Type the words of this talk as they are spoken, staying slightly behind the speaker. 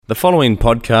The following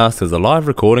podcast is a live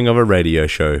recording of a radio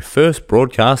show first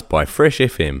broadcast by Fresh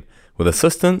FM with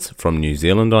assistance from New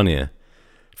Zealand On Air.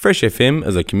 Fresh FM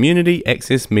is a community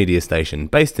access media station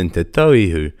based in Te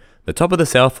Tauihu, the top of the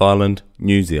South Island,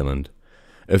 New Zealand.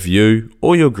 If you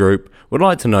or your group would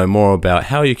like to know more about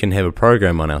how you can have a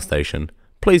program on our station,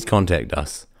 please contact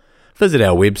us. Visit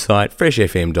our website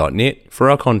freshfm.net for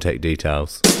our contact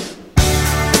details.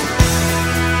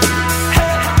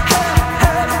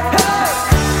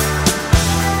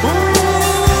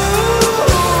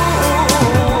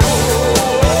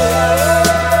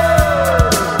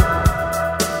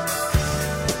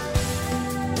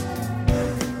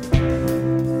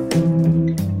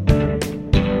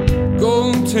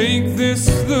 Take this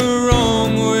the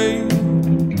wrong way.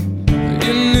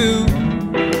 You knew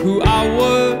who I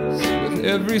was with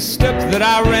every step that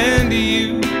I ran to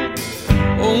you.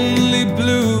 Only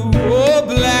blue or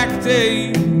black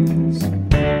days,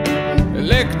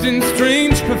 electing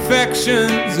strange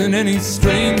perfections in any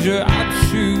stranger I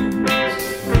choose.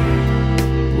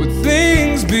 Would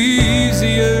things be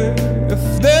easier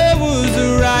if there was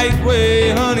a right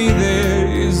way? Honey, there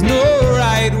is no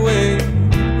right way.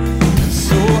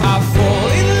 I fall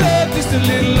in love just a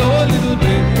little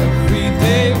bit every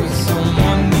day with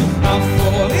someone new. I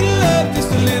fall in love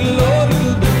just a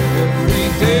little bit every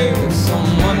day with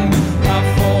someone new. I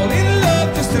fall in love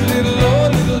just a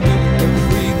little bit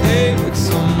every day with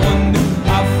someone new.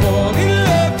 I fall in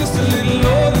love just a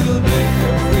little bit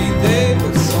every day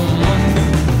with someone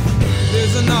new.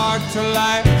 There's an art to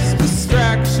life's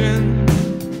distraction,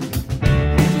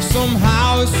 to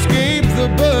somehow escape the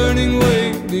burning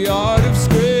way, the art of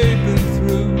scraping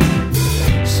through.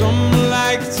 Some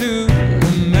like to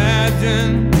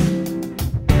imagine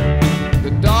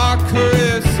the dark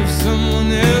caress of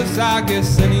someone else. I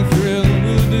guess any thrill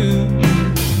will do.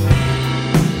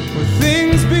 Would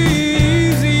things be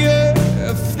easier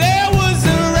if there was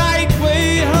a right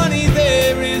way? Honey,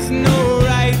 there is no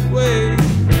right way.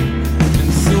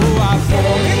 And so I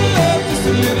fall in love just a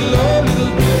little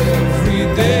bit every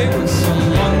day with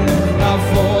someone new. I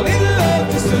fall in love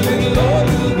just a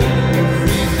little bit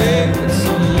every day with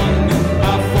someone new.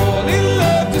 I fall in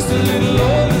love just a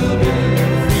little bit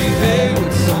every day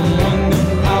with someone new.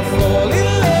 I fall in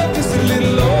love just a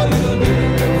little bit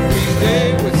every day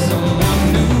with someone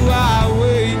new. I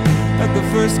wait at the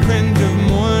first cringe of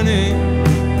morning,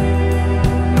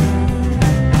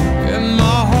 and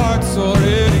my heart's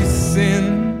already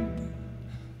sinned.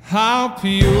 How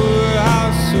pure,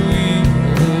 how sweet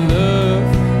the love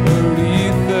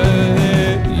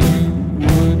that you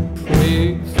would pray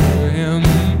for him.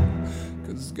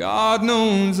 'Cause God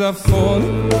knows I fall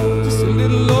in love just a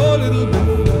little bit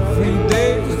every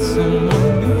day with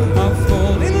someone new. I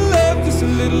fall in love just a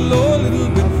little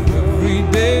bit every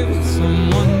day with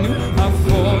someone new. I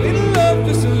fall in love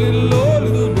just a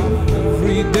little bit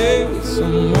every day with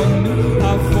someone new.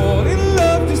 I fall in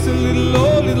love just a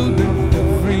little bit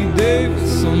every day with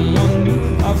someone new.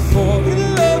 I fall in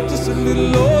love just a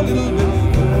little bit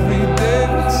every day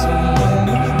with someone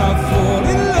new. I fall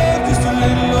in love just a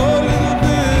little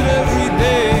bit every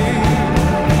day.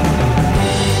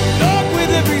 Talk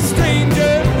with every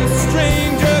stranger, the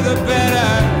stranger the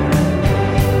better.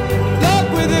 Talk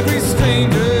with every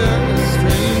stranger, the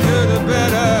stranger the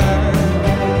better.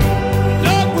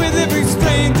 Talk with every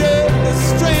stranger, the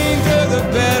stranger the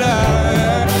better.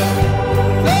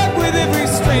 Talk with every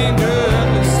stranger,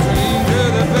 the stranger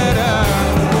the better.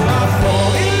 I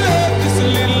fall in love just a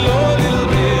little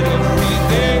bit every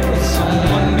day with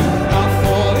someone new. I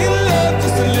fall in love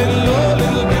just a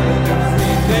little bit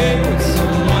every day with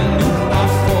someone new. I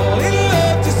fall in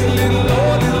love just a little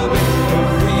bit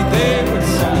every day with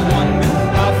someone new.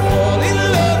 I fall in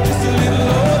love just a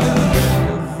little bit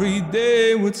every day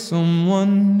with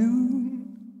someone new.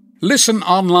 Listen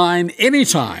online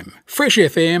anytime.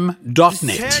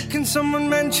 freshfm.net. Can someone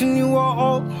mention you are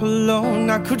all alone?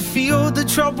 I could feel the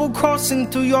trouble coursing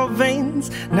through your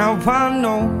veins. Now I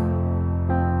know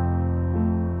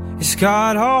it's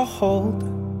got a hold.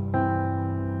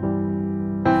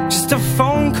 Just a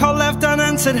phone call left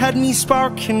unanswered had me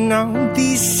sparking now.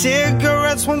 These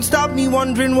cigarettes won't stop me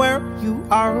wondering where you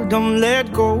are. Don't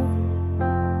let go,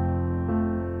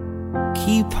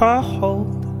 keep a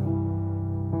hold.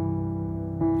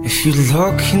 If you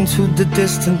look into the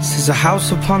distance, there's a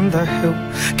house upon the hill,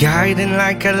 guiding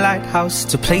like a lighthouse.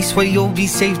 It's a place where you'll be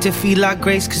safe to feel our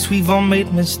grace, 'cause we've all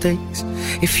made mistakes.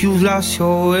 If you've lost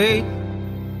your way,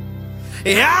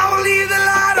 yeah, I will leave the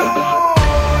light on.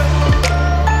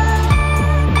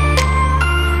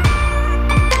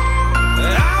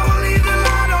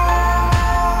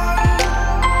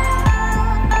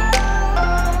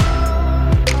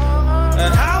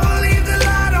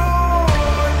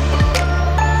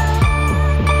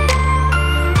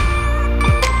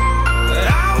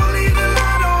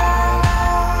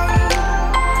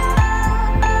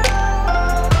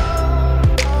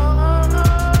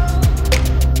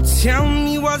 tell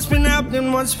me what's been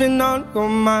happening, what's been on your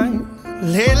mind.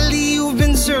 Lately you've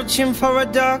been searching for a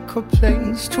darker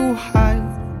place to hide.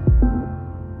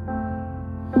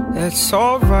 That's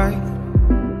alright.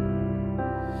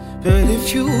 But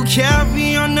if you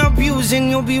carry on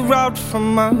abusing, you'll be robbed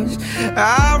from us.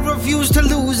 I refuse to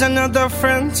lose another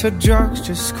friend to drugs.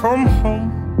 Just come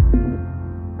home,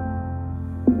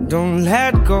 don't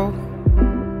let go.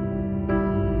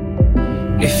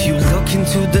 If you look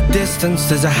into the distance,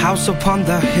 there's a house upon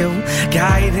the hill,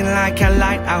 guiding like a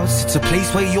lighthouse. It's a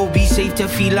place where you'll be safe to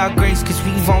feel our grace, cause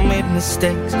we've all made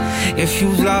mistakes. If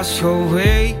you've lost your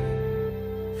way,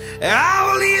 I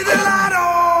will leave the light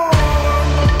on.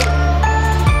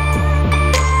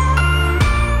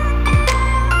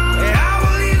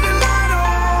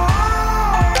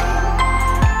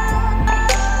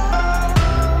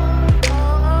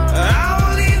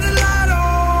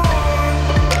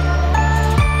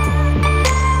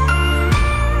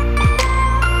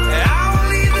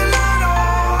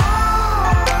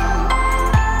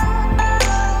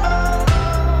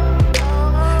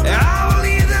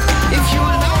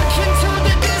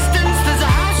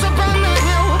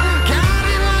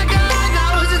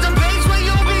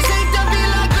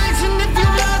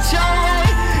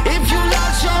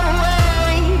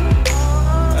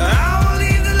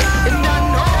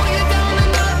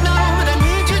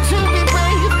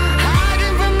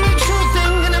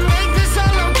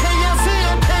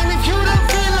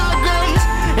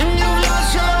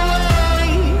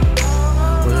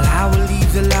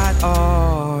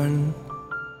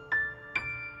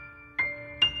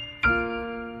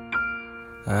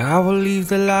 I will leave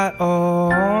the light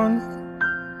on.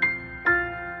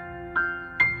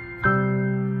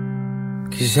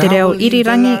 Te reo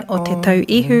irirangi o te tau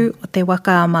ihu o te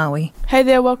waka a Maui. Hey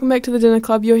there, welcome back to the Dinner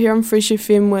Club. You're here on Fresh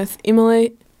FM with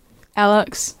Emily,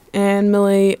 Alex, and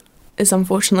Millie is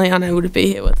unfortunately unable to be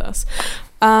here with us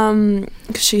because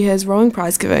she has rowing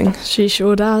prize giving. She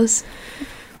sure does.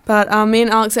 But me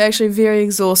and Alex are actually very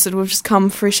exhausted. We've just come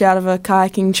fresh out of a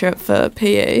kayaking trip for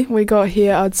PE. We got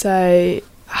here, I'd say,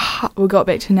 we got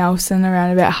back to Nelson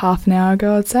around about half an hour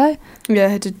ago, I'd say. Yeah,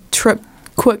 had to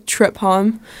quick trip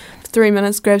home for 3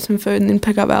 minutes, grab some food and then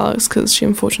pick up Alex because she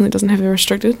unfortunately doesn't have it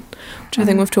restricted, which I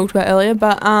think we've talked about earlier.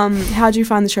 But how did you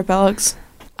find the trip, Alex?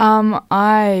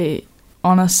 I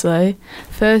honestly,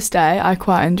 first day I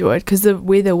quite enjoyed because the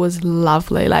weather was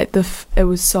lovely. Like it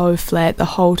was so flat the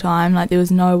whole time. Like there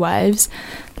was no waves.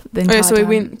 So we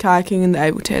went kayaking in the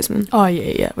Abel Tasman. Oh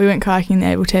yeah. We went kayaking in the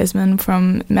Abel Tasman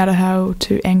from Matahau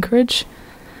to Anchorage,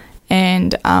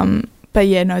 and but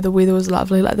yeah, no, the weather was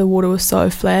lovely. Like the water was so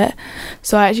flat.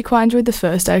 So I actually quite enjoyed the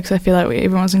first day because I feel like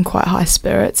everyone was in quite high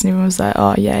spirits and everyone was like,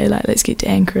 oh yeah, like let's get to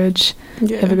Anchorage,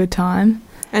 have a good time.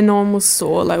 And no one was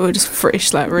sore, like we were just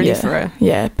fresh, like ready for it.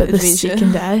 Yeah, but adventure. The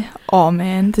second day,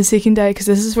 the second day, because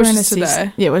this is for an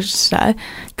assessment. Yeah, which is today,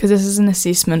 because this is an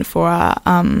assessment for our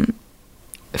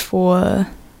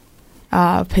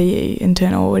PE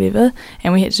internal or whatever,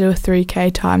 and we had to do a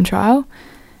 3K time trial.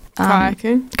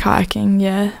 Kayaking,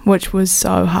 yeah, which was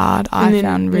so hard. I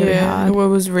found really hard. It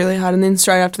was really hard, and then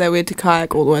straight after that we had to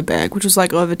kayak all the way back, which was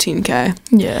like over 10K.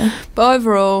 Yeah. But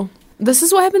overall, this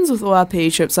is what happens with all our PE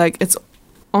trips. Like it's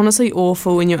honestly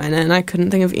awful when you're in it, and I couldn't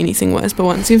think of anything worse, but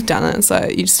once you've done it, it's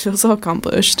like you just feel so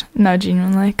accomplished. No,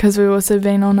 genuinely, because we've also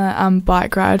been on a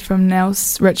bike ride from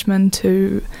Richmond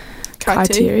to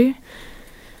Kaiteri.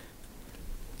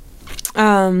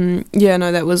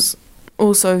 That was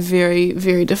also very,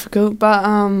 very difficult, but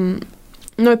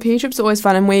no, PE trips are always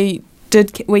fun, and we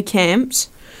camped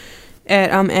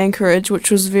at Anchorage, which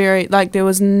was very, like, there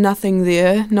was nothing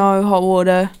there, no hot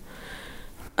water,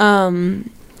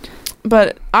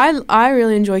 but I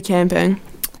really enjoy camping.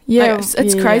 Yeah, like,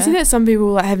 it's crazy that some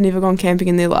people like have never gone camping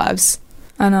in their lives.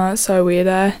 I know, it's so weird.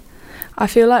 I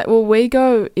feel like, we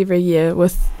go every year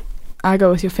I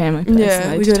go with your family personally.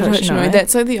 Yeah, we go to Tochinoi.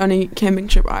 That's like the only camping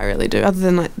trip I really do, other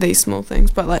than like these small things,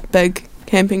 but like big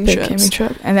camping trips.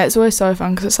 And that's always so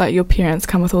fun because it's like your parents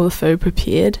come with all the food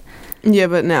prepared. Yeah,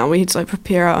 but now we had to like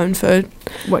prepare our own food,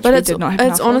 which we did not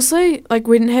have. It's honestly like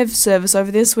we didn't have service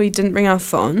over there, so we didn't bring our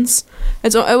phones.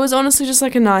 It was honestly just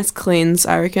like a nice cleanse,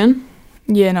 I reckon.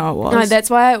 Yeah, no, it was. No,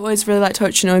 that's why I always really like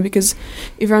Tochinoi, because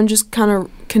everyone just kind of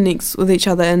connects with each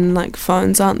other and like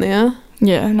phones aren't there.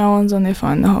 Yeah, no one's on their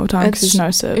phone the whole time because there's no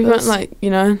service. Everyone, like,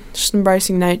 just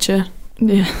embracing nature.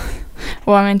 Yeah.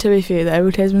 Well, I mean, to be fair, the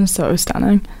Abel Tasman's so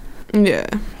stunning. Yeah.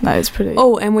 That is pretty.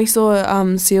 Oh, and we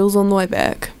saw seals on the way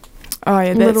back. Oh,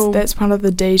 yeah, that's part of the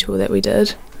detour that we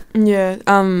did. Yeah.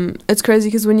 It's crazy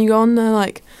because when you go on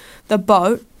the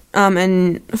boat,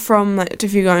 And from, like,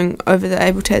 if you're going over the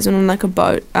Abel Tasman on, like, a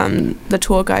boat, the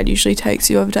tour guide usually takes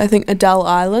you over to, I think, Adele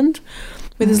Island,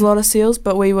 where there's a lot of seals,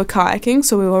 but we were kayaking,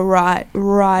 so we were right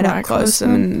up close,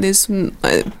 and there's some,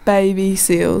 like, baby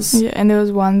seals. Yeah, and there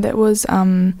was one that was,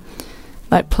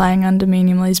 like, playing under me and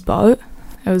Emily's boat.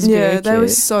 It was very cute. They were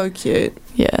so cute.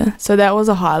 Yeah, so that was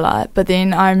a highlight. But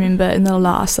then I remember in the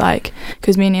last, like,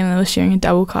 because me and Emily were sharing a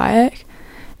double kayak,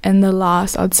 in the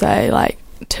last, I'd say, like,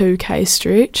 2K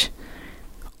stretch,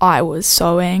 I was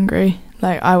so angry.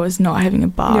 Like, I was not having a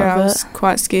bar of it. I was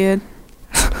quite scared.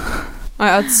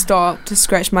 I'd stop to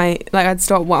scratch I'd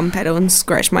stop one pedal and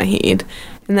scratch my head,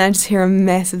 and then I'd just hear a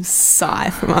massive sigh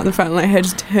from out the front, like her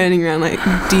just turning around, like,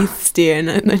 death stare.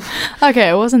 Okay,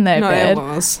 it wasn't that bad. No,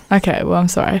 it was. Okay, well, I'm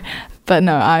sorry. But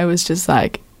no, I was just,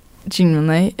 like,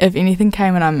 genuinely, if anything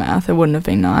came in our mouth, it wouldn't have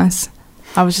been nice.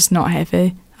 I was just not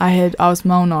happy. I was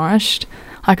malnourished.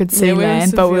 I could see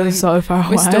land, but we were so far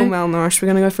away. We're still malnourished. We're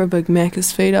going to go for a Big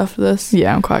Macca's feed after this.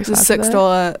 Yeah, I'm quite excited. It's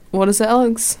 $6. What is it,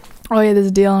 Alex? Oh, yeah, there's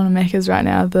a deal on Macca's right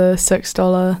now. The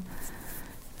 $6.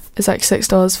 It's like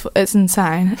 $6. It's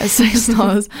insane. It's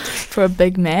 $6 for a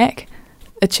Big Mac,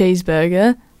 a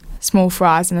cheeseburger, small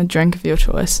fries, and a drink of your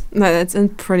choice. No, that's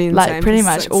pretty insane. Like, pretty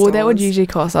much. All that would usually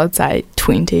cost, I'd say,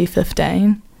 $20,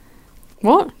 $15.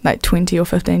 What? Like $20 or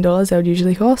 $15 that would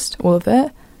usually cost, all of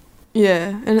that.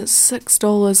 Yeah, and it's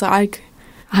 $6. Like,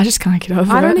 I just can't get over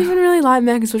it. I don't even really like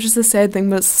Macca's, which is the sad thing,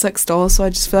 but it's $6, so I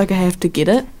just feel like I have to get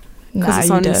it. Because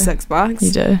it's only $6.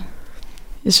 You do.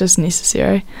 It's just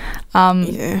necessary.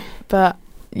 Yeah. But,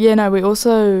 yeah, no, we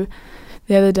also,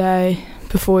 the other day,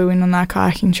 before we went on our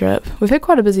kayaking trip, we've had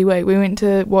quite a busy week. We went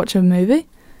to watch a movie.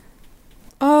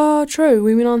 Oh, true.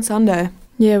 We went on Sunday.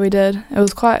 Yeah, we did. It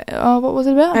was quite, what was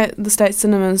it about? At the State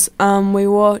Cinemas. We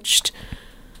watched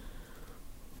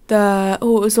it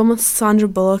was almost Sandra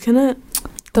Bullock in it.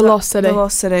 The Lost City. The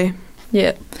Lost City.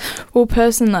 Yeah. Well,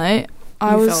 personally,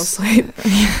 I fell asleep.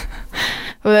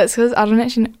 Well, that's because I don't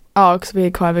actually... because we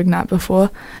had quite a big night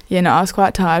before. Yeah, no, I was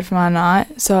quite tired from our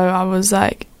night. So I was,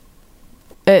 like,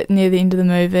 near the end of the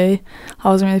movie, I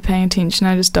wasn't really paying attention.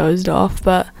 I just dozed off.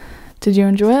 But did you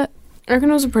enjoy it? I reckon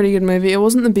it was a pretty good movie. It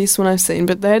wasn't the best one I've seen,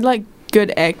 but they had, like,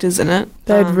 good actors in it.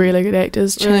 They had really good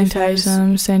actors. Channing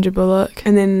Tatum, Sandra Bullock.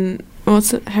 And then,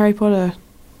 what's it? Harry Potter.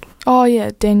 Oh, yeah,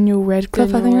 Daniel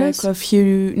Radcliffe, I think it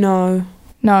is. No,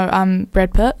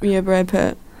 Brad Pitt. Yeah, Brad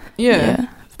Pitt. Yeah.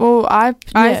 Well, I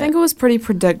think it was pretty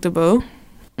predictable.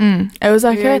 It was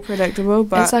like very predictable,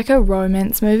 but it's like a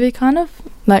romance movie, kind of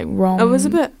like rom. It was a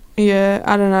bit,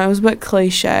 I don't know. It was a bit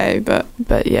cliche,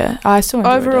 but yeah, I still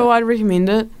enjoyed overall, it. I'd recommend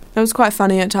it. It was quite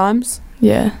funny at times.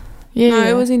 Yeah.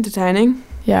 It was entertaining.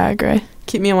 Yeah, I agree.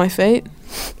 Kept me on my feet.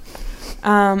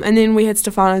 And then we had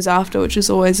Stefano's after, which is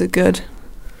always a good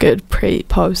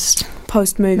post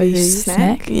movie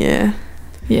snack. Yeah.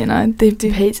 Yeah, no, the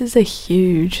pizzas are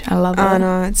huge. I love it. I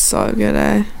know, it's so good,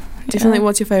 eh? Definitely.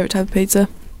 What's your favourite type of pizza?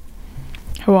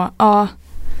 Hawaiian. Oh,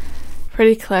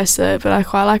 pretty classic, but I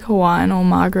quite like Hawaiian or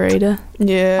margarita.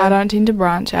 Yeah. I don't tend to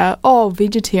branch out. Oh,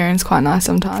 vegetarian's quite nice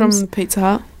sometimes. From Pizza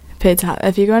Hut? Pizza Hut.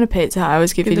 If you're going to Pizza Hut, I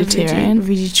always get vegetarian.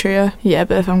 Veggie trio. Yeah,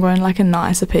 but if I'm going to like a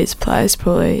nicer pizza place,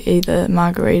 probably either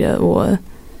margarita or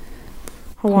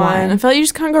Hawaiian. I feel like you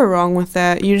just can't go wrong with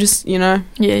that. You just, Yeah,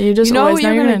 you just always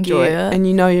know you're going to enjoy it. And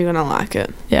you know you're going to like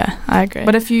it. Yeah, I agree.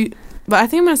 But I think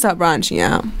I'm going to start branching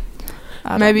out.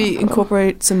 Maybe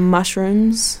incorporate some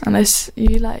mushrooms. Unless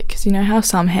you like, because you know how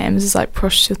some hams is like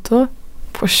prosciutto.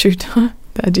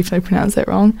 I definitely pronounced that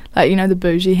wrong. Like, you know, the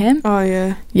bougie ham. Oh,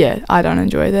 yeah. Yeah, I don't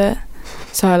enjoy that.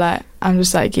 So, like, I'm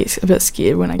just, like, get a bit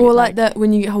scared when I get, like that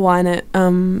when you get Hawaiian at,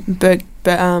 Burger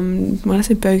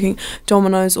King,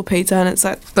 Domino's or Pizza, and it's,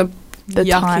 like, the yucky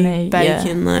tiny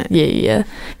bacon. Yeah. Like.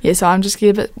 Yeah, so I'm just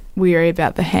getting a bit weary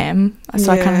about the ham.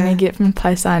 So I kind of need to get it from a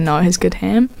place that I know has good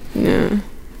ham. Yeah.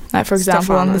 Like, for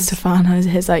example, on the Stefano's, it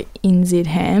has, like, NZ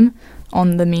ham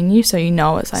on the menu, so you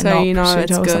know it's like not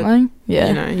prosciutto or something.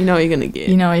 Yeah, you know what you're gonna get.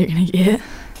 You know what you're gonna get.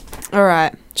 All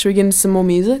right, should we get into some more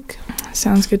music?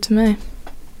 Sounds good to me.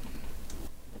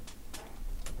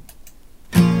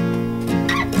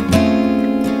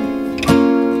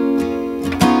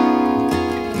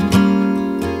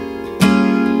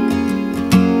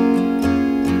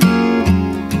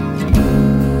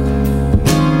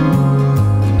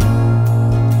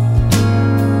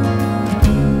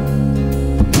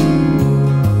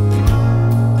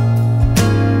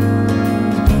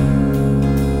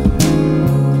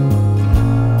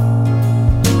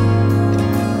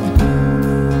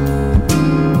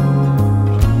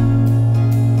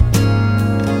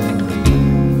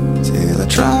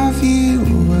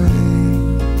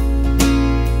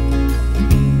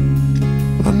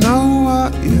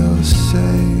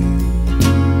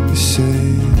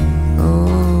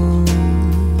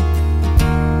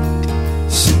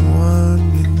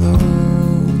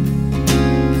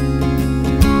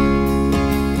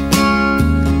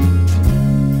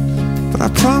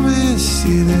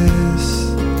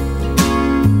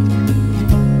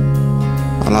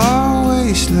 I'll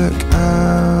always look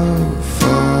out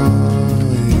for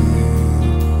you.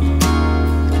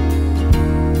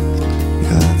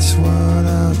 Yeah, that's what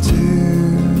I'll do.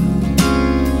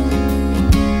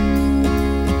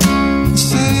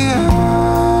 Say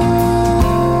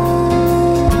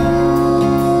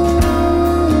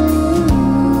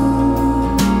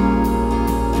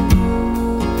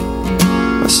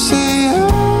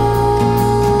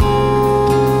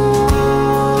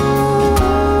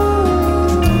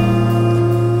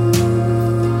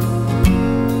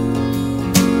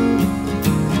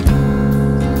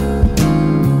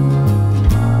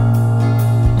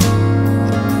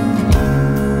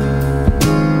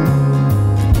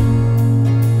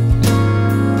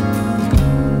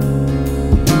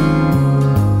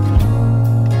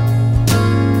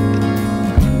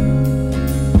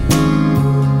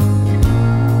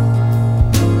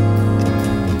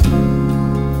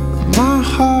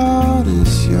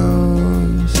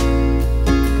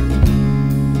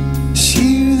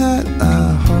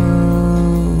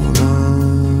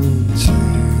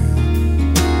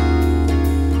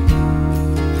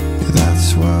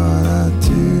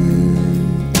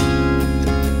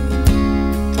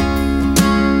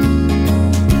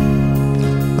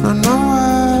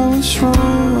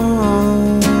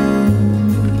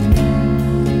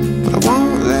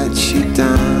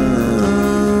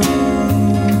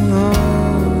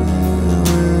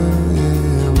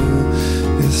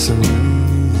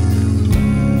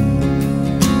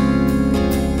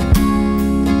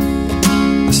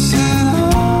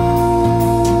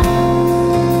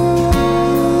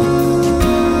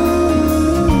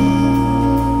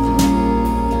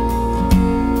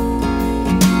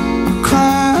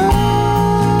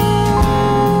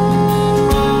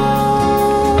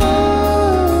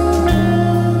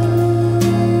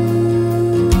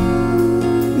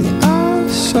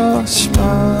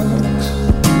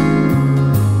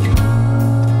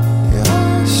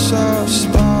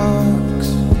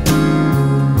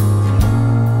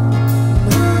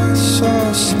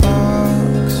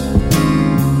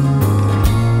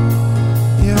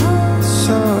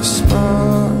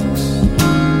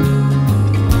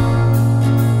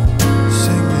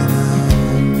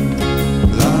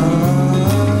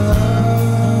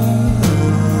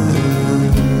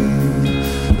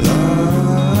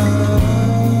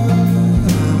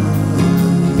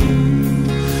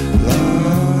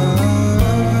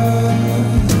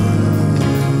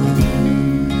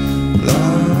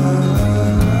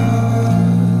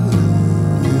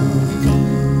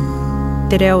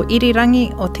Te reo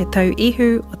irirangi o te tau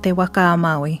ihu o te waka a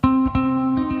Māui.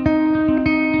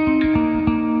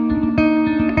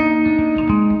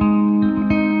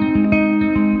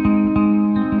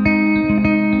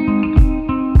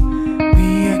 We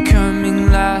are coming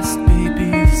last,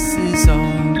 baby, this is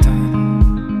all done.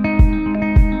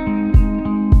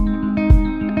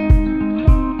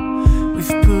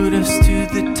 We've put us to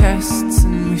the tests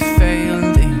and we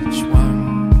failed each one.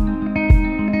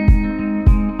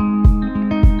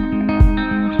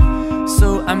 So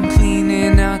I'm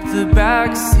cleaning out the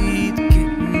backseat,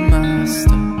 getting my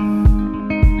stuff.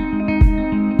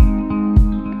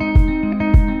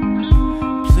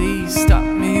 Please stop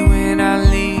me when I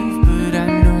leave, but I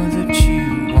know that you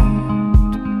won't.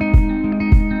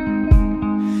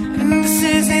 And this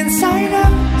is inside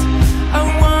out. I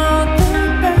want the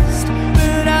best,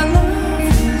 but our love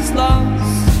is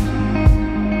lost.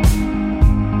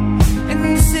 And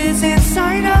this is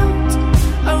inside out.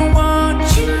 I want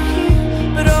you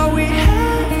here, but all we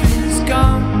have is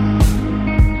gone.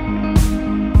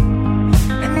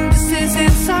 And this is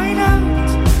inside out.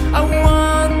 I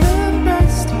want the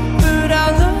best, but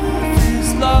our love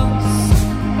is lost.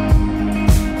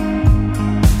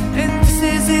 And this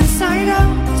is inside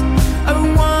out. I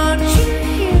want you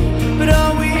here, but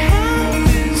all we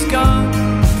have is gone.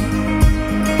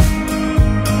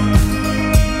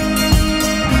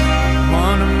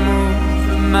 Wanna move,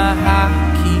 but my heart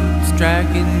keeps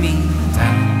dragging me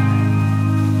down.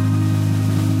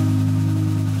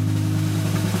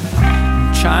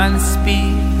 I'm trying to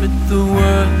speak, but the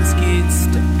words get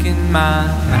stuck in my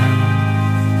mouth.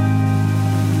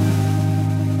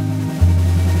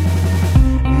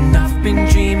 And I've been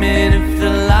dreaming of the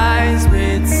lies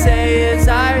we'd say as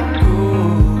I go.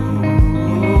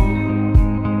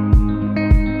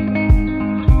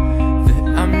 That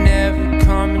I'm never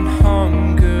coming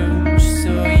home, girl, just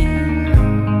so you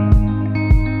know.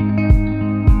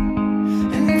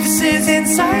 And this is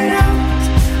inside out.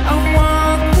 I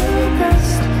want the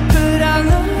best, but our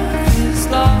love is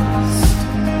lost.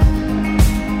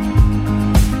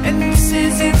 And this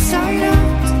is inside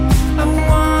out. I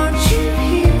want you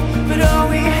here, but all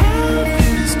we have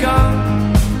is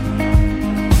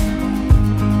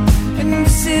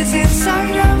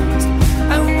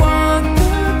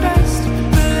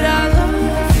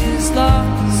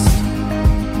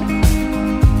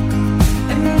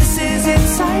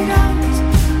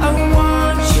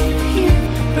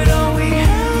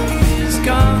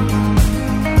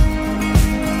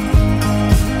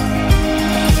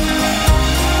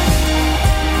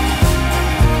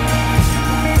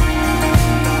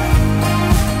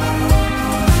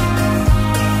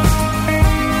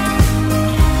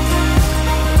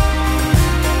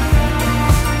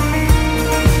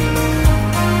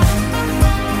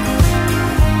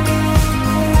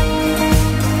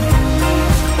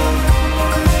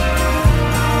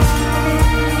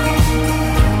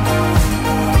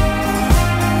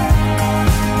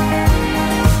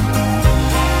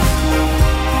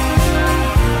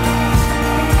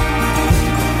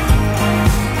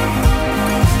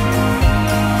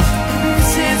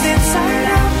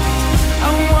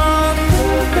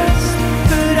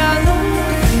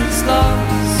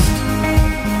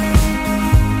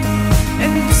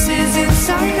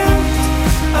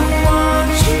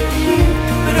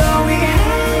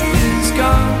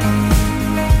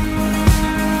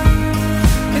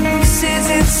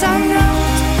inside out.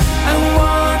 I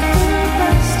want the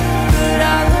best, but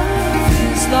our love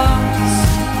is lost.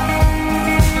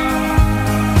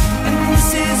 And this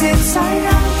is inside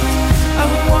out. I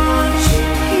want you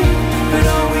here, but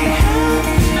all we have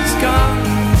is gone.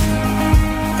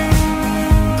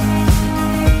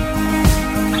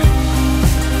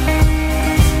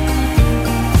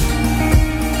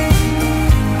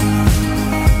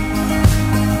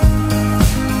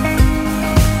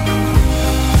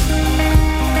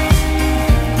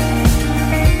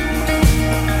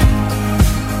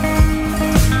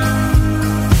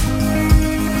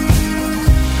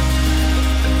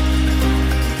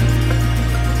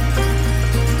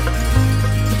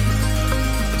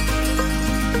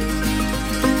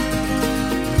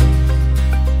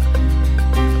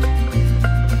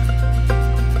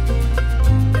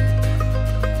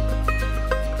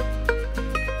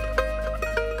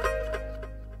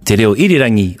 Te reo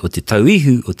irirangi o te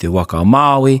tauihu o te waka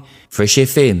Māui, Fresh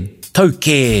FM, tau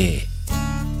kē!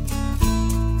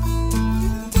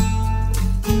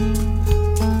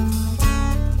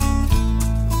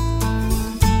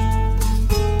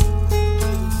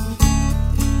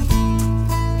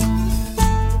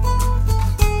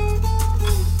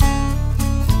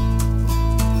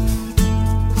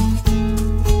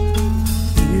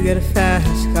 You get a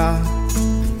fast car,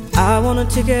 I want a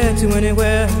ticket to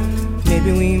anywhere.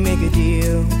 Maybe we make a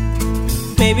deal.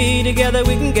 Maybe together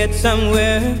we can get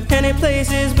somewhere. Any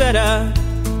place is better.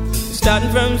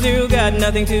 Starting from zero, got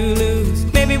nothing to lose.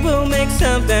 Maybe we'll make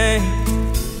something.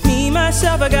 Me,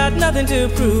 myself, I got nothing to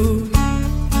prove.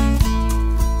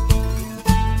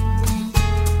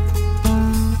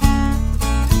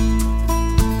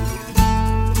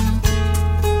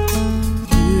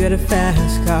 You got a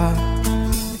fast car,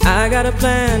 I got a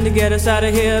plan to get us out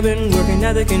of here. Been working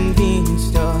at the convenience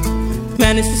store.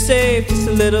 Managed to save just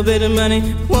a little bit of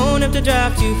money. Won't have to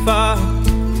drive too far.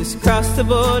 Just cross the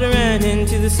border and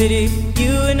into the city.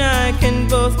 You and I can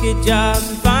both get jobs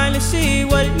and finally see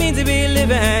what it means to be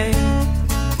living.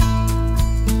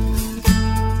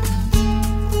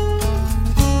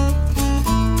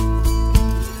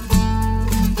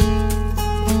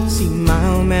 See,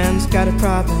 my old man's got a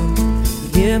problem.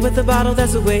 Yeah, with the bottle,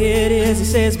 that's the way it is. He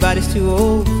says his body's too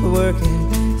old for working.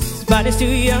 Body's too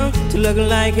young to look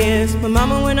like his. My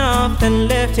mama went off and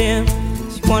left him.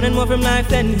 She wanted more from life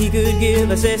than he could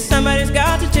give. I said somebody's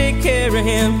got to take care of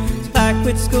him. So I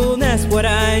quit school and that's what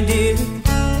I did.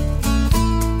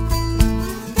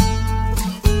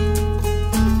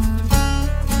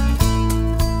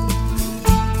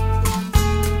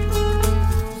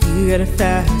 You got a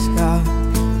fast car.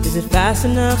 Is it fast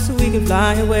enough so we can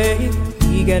fly away?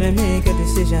 You gotta make a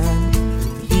decision.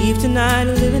 Leave tonight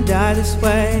or live and die this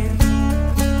way.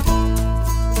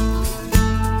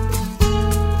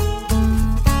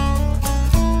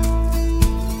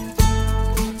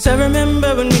 So I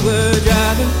remember when we were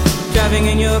driving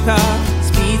in your car.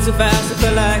 Speed so fast I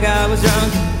felt like I was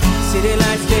drunk. City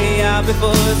lights lay out before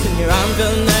us, and your arm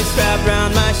felt nice wrapped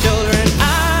around my shoulder. And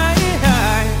I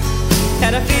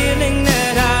had a feeling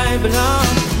that I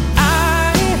belonged.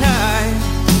 I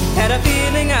had a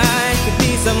feeling I could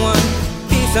be someone,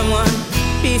 be someone,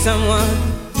 be someone.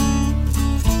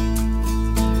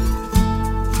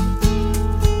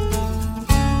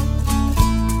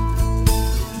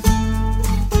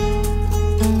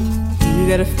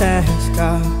 You got a fast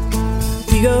car.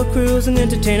 We go cruise and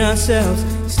entertain ourselves.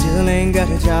 Still ain't got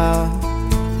a job.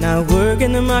 Now work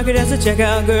in the market as a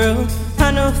checkout girl.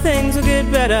 I know things will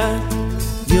get better.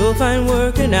 You'll find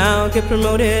work and I'll get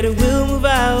promoted. We'll move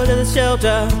out of the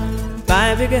shelter, buy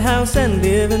a bigger house and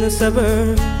live in the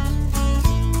suburbs.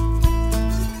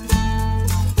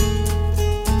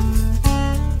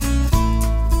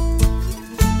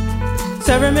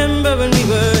 So I remember when we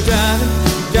were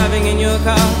driving in your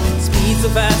car. Speed so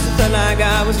fast it felt like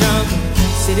I was drunk.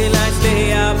 City lights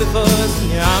lay out before us,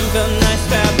 and your arm felt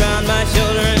nice wrapped around my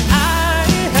shoulder. And I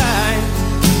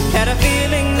had a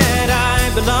feeling that I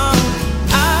belonged.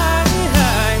 I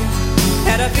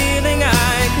had a feeling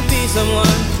I could be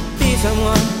someone, be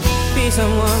someone, be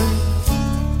someone.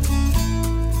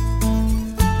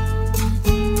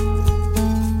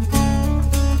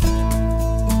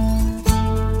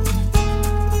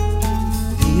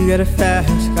 You got a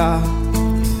fast car,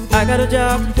 I got a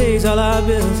job that pays all our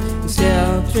bills. Instead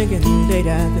of drinking late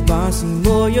at the bar, see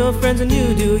more your friends than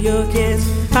you do your kids.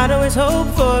 I'd always hope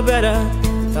for better.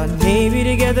 Thought maybe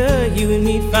together you and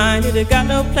me find it. I got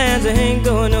no plans, I ain't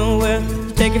going nowhere.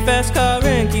 So take your fast car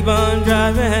and keep on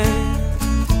driving.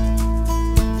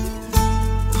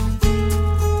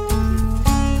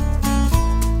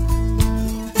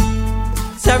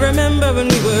 So I remember when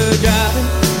we were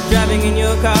driving in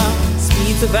your car.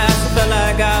 Speed so fast, I felt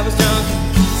like I was drunk.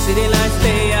 City lights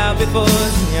lay out before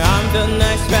us, and your arm felt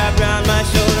nice wrapped around my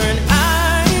shoulder. And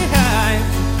I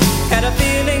had a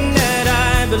feeling that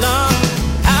I belonged.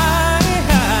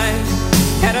 I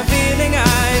had a feeling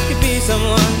I could be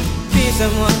someone, be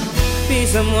someone, be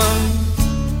someone.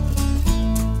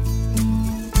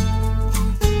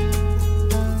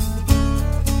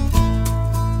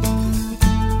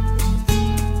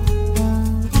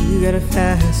 You got a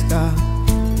fast car.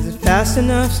 Is it fast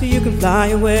enough so you can fly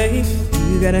away?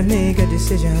 You gotta make a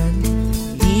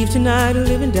decision. Leave tonight or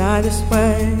live and die this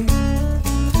way.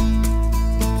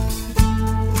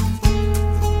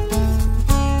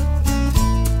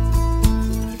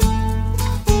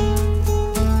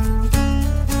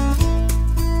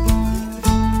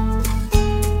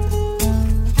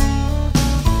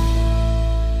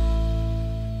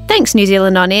 Thanks New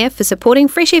Zealand On Air for supporting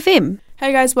Fresh FM.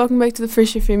 Hey guys, welcome back to the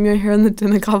Fresh FM. You're here in the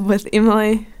dinner club with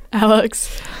Emily,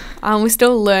 Alex. We're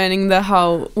still learning the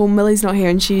whole. Well, Millie's not here,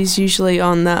 and she's usually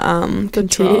on the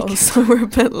controls, so we're a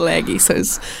bit laggy.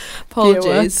 So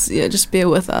apologies. Yeah, just bear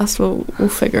with us. We'll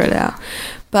figure it out.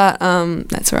 But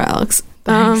that's all right, Alex.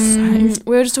 Thanks.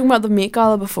 We were just talking about the Met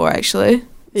Gala before, actually.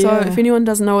 Yeah. So if anyone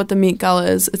doesn't know what the Met Gala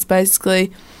is, it's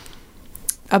basically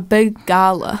a big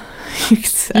gala. You could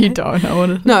say. You don't know what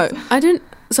it is. No, I didn't.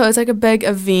 So it's like a big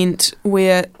event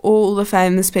where all the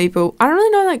famous people, I don't really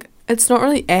know, like, it's not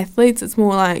really athletes, it's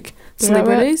more like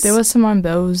celebrities. There were Simone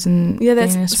Biles and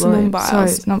that's Venus Simone Williams. Biles.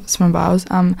 Sorry, not Simone Biles.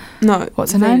 No,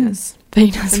 what's her name? Venus.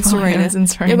 Venus And Serena. Williams and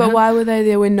Serena. Yeah, but why were they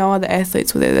there when no other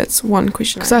athletes were there? That's one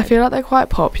question. Because I feel like they're quite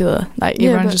popular. Like, Yeah,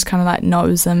 everyone but- just kind of, like,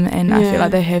 knows them, and I Yeah. feel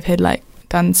like they have had, like,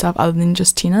 done stuff other than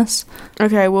just tennis.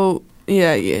 Okay, well,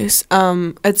 yeah, yes.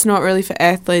 It's not really for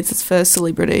athletes, it's for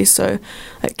celebrities. So,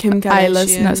 like Kim Kardashian.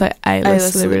 A-list, no, it's like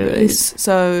A-list celebrities.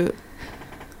 So,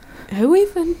 who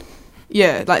even?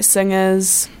 Yeah, like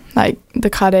singers, Like, the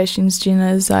Kardashians,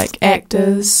 Jenners, like,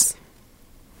 actors,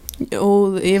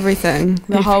 everything,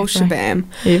 the whole Everything. shabam.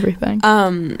 everything.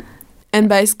 And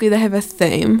basically they have a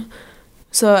theme.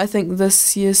 So I think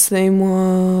this year's theme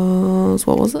was,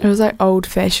 what was It it? was, like,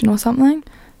 old-fashioned or something.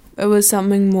 It was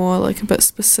something more like a bit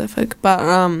specific, but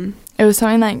It was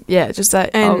something like, yeah, just, like,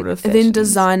 and older then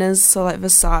designers, so like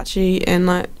Versace and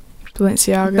like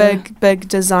Balenciaga. big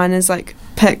designers like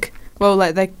pick. Well,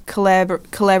 like they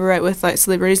collaborate with like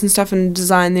celebrities and stuff and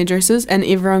design their dresses, and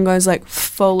everyone goes like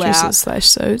full dresses out. /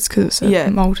 suits, because it's a Yeah.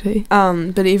 multi.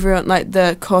 But everyone, like,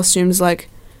 the costumes, like,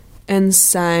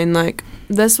 insane. Like,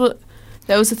 that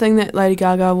was the thing that Lady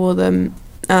Gaga wore the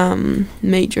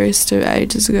meat dress to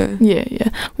ages ago. Yeah.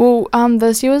 Well,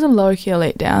 this year was a low-key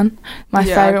letdown. My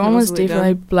Yeah, I favourite think one it was was a letdown.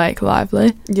 definitely Blake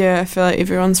Lively. Yeah, I feel like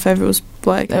everyone's favourite was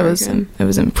Blake. It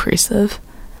was impressive.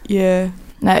 Yeah.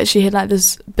 No, she had, like,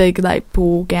 this big, like,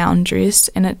 ball gown dress,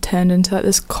 and it turned into, like,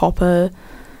 this copper.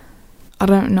 I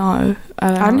don't know. I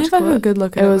I what didn't to have like call a it. good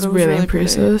look at It it. was but really pretty.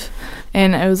 impressive,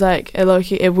 and it was like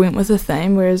it went with the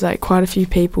theme, whereas like quite a few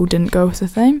people didn't go with the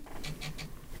theme.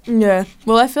 Yeah.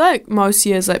 Well, I feel like most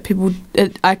years, like, people,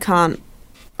 I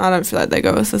don't feel like they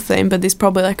go with the theme, but there's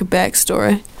probably like a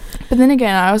backstory. But then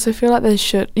again, I also feel like there's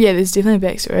definitely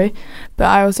a backstory, but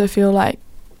I also feel like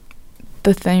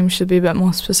the theme should be a bit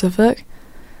more specific,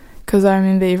 because I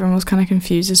remember everyone was kind of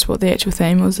confused as to what the actual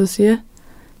theme was this year.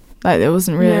 Like, it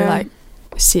wasn't really Yeah. like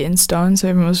set in stone, so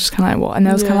everyone was just kind of like, what? And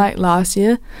that was kind of Yeah. like last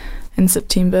year in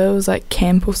September, it was like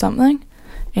camp or something,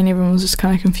 and everyone was just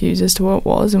kind of confused as to what it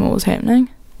was and what was happening.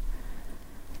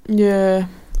 Yeah.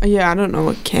 I don't know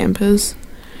what camp is,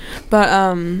 but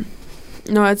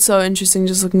no, it's so interesting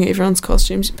just looking at everyone's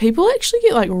costumes. People actually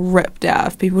get like ripped out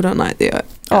if people don't like their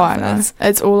Oh, I know. outfits.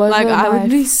 It's all over. Like, I my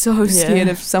would be so scared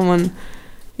Yeah. if someone.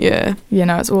 Yeah. You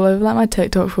know, it's all over like my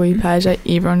TikTok for you page. Like,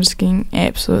 everyone just getting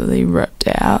absolutely ripped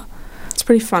out. It's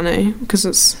pretty funny because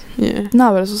it's, yeah.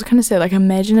 No, but it's also kind of sad. Like,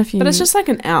 imagine if you. But it's just like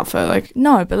an outfit, like.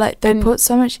 No, but like they And- put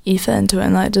so much effort into it,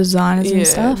 and like designers Yeah, and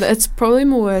stuff. it's probably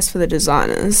more worse for the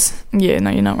designers. Yeah,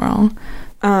 no, you're not wrong.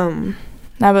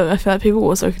 No, but I feel like people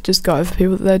also could just go for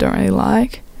people that they don't really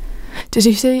like. Did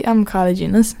you see Kylie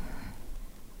Jenner's?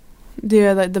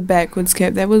 Yeah, like the backwards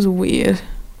cap, that was weird.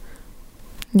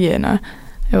 Yeah, no,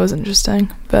 it was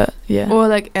interesting, but yeah, Or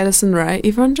like Addison Rae,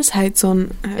 everyone just hates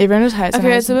on her. everyone just hates.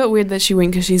 Okay, it's a bit weird that she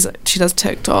went because she does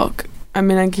TikTok. I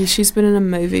mean, I guess she's been in a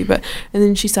movie, but and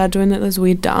then she started doing those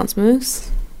weird dance moves.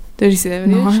 Did you see that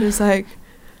video? No. She was like,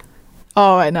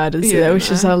 Oh wait, no, I didn't see Yeah, that. We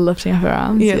should no. start lifting up her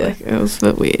arms. yeah, like, it was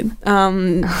a bit weird.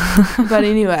 But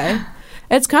anyway,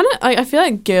 it's kind of I feel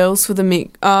like girls for the Met.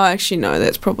 Oh, actually no,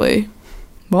 that's probably.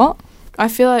 What? I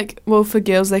feel like, well, for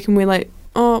girls they can wear like,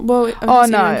 Oh,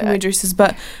 everyone no, can wear dresses,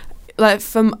 but like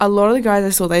from a lot of the guys I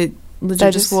saw, they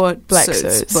legit just wore black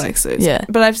black suits. Yeah.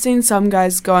 But I've seen some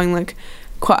guys going like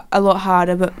quite a lot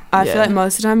harder. But I feel like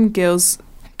most of the time, girls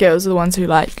are the ones who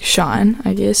like shine,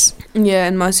 I guess. Yeah,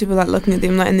 and most people like looking at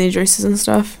them like in their dresses and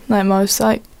stuff. Like most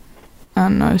like I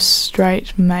don't know,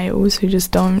 straight males who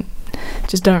just don't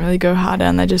really go harder,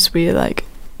 and they just wear like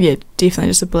definitely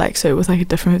just a black suit with like a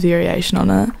different variation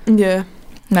on it. Yeah.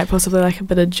 Like possibly like a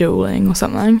bit of jeweling or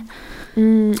something.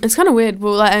 It's kind of weird.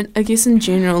 Well, like I guess in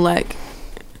general, like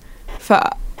for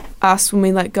us when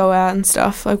we like go out and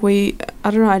stuff, like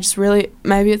I don't know, I just really,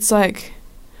 maybe it's like,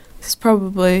 it's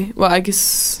probably, well, I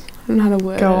guess I don't know how to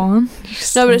word Go it. on.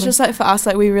 No, but it's just like for us,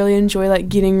 like we really enjoy like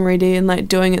getting ready and like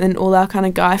doing it, and all our kind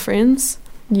of guy friends.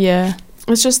 Yeah.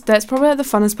 It's just, that's probably like the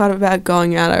funnest part about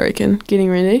going out, I reckon, getting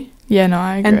ready. Yeah, no,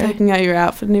 I agree. And picking out your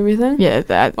outfit and everything. Yeah,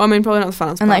 that. Well, I mean, probably not the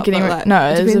funnest and part. like getting but, no,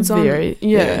 it it is depends a on,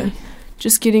 very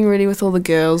just getting ready with all the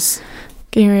girls.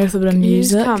 Getting ready with a bit of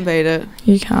music. You just can't beat it.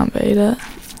 You can't beat it.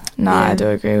 No, I do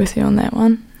agree with you on that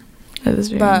one. It is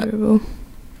very enjoyable.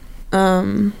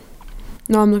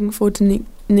 No, I'm looking forward to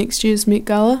next year's Met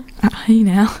Gala. Are you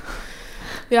now?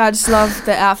 Yeah, I just love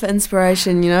the outfit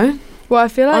inspiration, you know? Well, I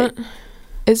feel like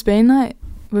it's been like,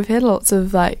 we've had lots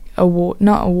of like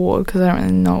not award, because I don't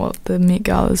really know what the Met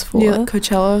Gala is for. Yeah, like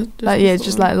Coachella. Like,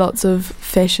 just like lots of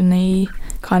fashion-y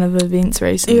kind of events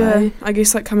recently. Yeah, I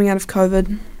guess like coming out of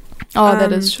COVID. Oh,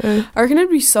 that is true. I reckon it'd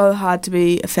be so hard to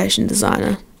be a fashion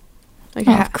designer. Like,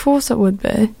 of course it would be.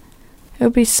 It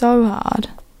would be so hard.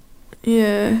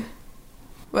 Yeah.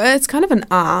 Well, it's kind of an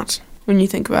art when you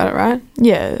think about it, right?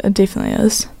 Yeah, it definitely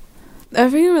is. I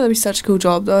think it would be such a cool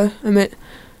job, though. I mean,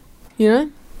 you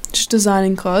know, just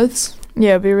designing clothes.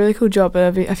 Yeah, it'd be a really cool job,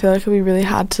 but I feel like it'd be really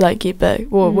hard to like get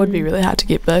big. Well, it would be really hard to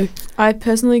get big. I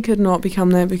personally could not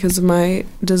become that because of my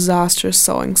disastrous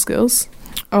sewing skills.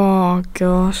 Oh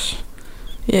gosh.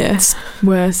 Yeah. It's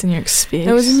worse than you expect.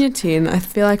 It was in year 10. I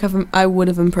feel like I would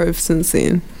have improved since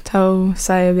then.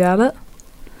 Say about it.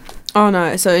 Oh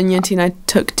no, so in year 10 I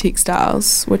took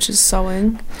textiles, which is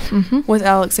sewing, with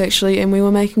Alex actually, and we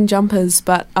were making jumpers,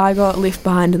 but I got left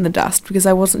behind in the dust because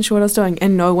I wasn't sure what I was doing,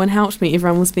 and no one helped me.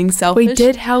 Everyone was being selfish. We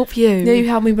did help you. Yeah, you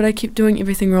helped me, but I kept doing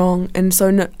everything wrong, and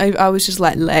so I was just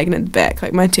like lagging at the back.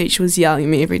 Like my teacher was yelling at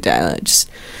me every day. Like just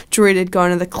dreaded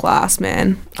going to the class,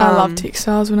 man. I loved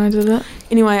textiles when I did it.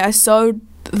 Anyway, I sewed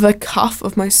the cuff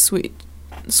of my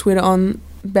sweater on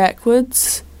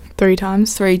backwards. 3 times.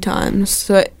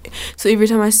 So every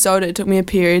time I sewed it, it took me a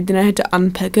period. Then I had to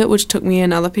unpick it, which took me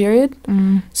another period.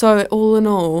 So all in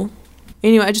all,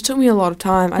 anyway, it just took me a lot of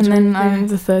time. And then I remember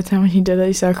the third time when you did it,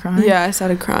 you started crying. Yeah, I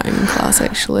started crying in class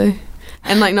actually.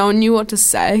 And like no one knew what to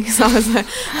say, because I was like,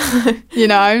 you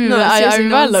know, I remember, I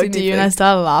remember I looked at anything. you and I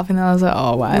started laughing, and I was like,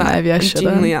 oh wow, maybe I shouldn't.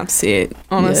 I'm genuinely upset,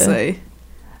 honestly.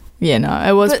 Yeah, no,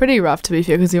 it was pretty rough to be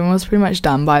fair, because everyone was pretty much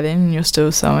done by then, and you're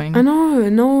still sewing. I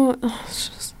know, it's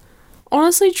just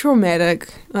honestly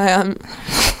traumatic. And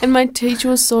my teacher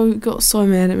got so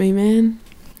mad at me, man.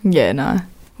 Yeah, no.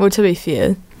 Well, to be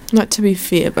fair. Not to be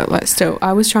fair, but like still,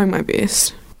 I was trying my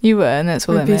best. You were, and that's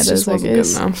all that matters, just wasn't I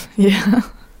guess. good enough. Yeah.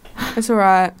 It's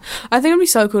alright. I think it'd be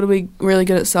so cool to be really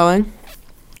good at sewing.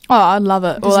 Oh, I'd love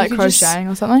it. Or like crocheting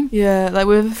or something. Yeah, like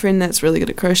we have a friend that's really good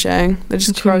at crocheting. They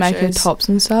just make her tops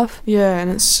and stuff. Yeah, and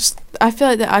it's just, I feel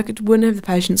like that wouldn't have the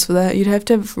patience for that. You'd have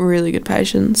to have really good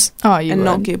patience. Oh, you and would.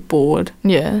 not get bored.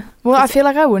 Yeah. Well, I feel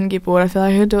like I wouldn't get bored. I feel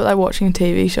like I could do it like watching a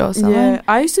TV show or something. Yeah,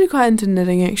 I used to be quite into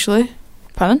knitting actually.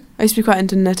 Pardon? I used to be quite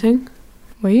into knitting.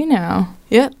 Were you now?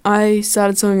 Yeah, I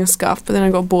started sewing a scarf, but then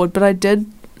I got bored. But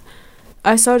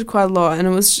I sewed quite a lot, and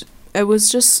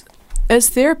it's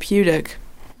therapeutic.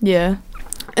 Yeah.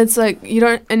 It's like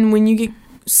and when you get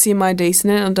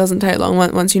semi-decent at it, it doesn't take long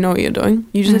once you know what you're doing.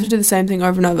 You just have to do the same thing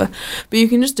over and over. But you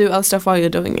can just do other stuff while you're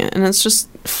doing it, and it's just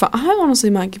fun. I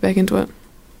honestly might get back into it.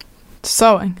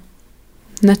 Sewing?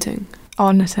 Knitting.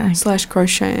 Oh, knitting. /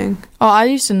 crocheting. Oh, I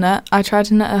used to knit. I tried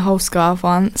to knit a whole scarf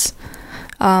once.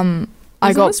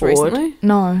 I got bored. Recently?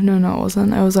 No, it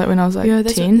wasn't. It was like when I was like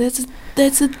 10.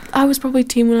 I was probably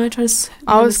 10 when I tried to.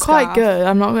 I was quite good.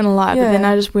 I'm not gonna lie, but then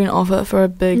I just went off it for a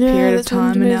big period of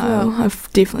time, and now I've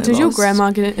definitely. Did your grandma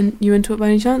get you into it by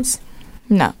any chance?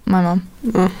 No, my mum.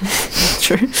 Oh,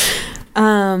 true.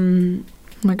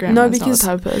 My grandma's not the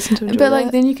type of person to enjoy but like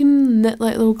that. then you can knit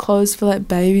like little clothes for like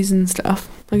babies and stuff.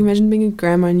 Like imagine being a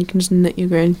grandma and you can just knit your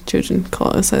grandchildren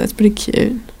clothes. So that's pretty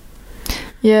cute.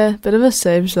 Yeah, bit of a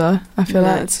Sebs though. I feel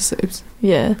like it's a Sebs.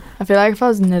 Yeah, I feel like if I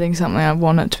was knitting something, I'd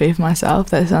want it to be for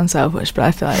myself. That sounds selfish, but I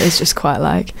feel like it's just quite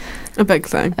like a big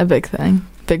thing.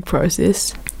 Big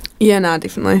process. Yeah, nah,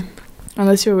 definitely.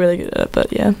 Unless you're really good at it,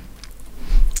 but yeah.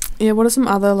 Yeah, what are some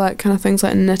other like kind of things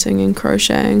like knitting and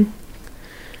crocheting?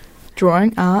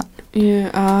 Drawing, art. Yeah,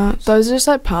 art. Those are just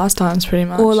like pastimes pretty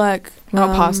much. Or like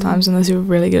not pastimes unless you're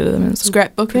really good at them. It's a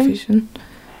scrapbooking. profession.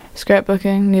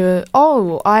 Scrapbooking, never.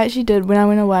 Oh, I actually did when I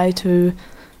went away to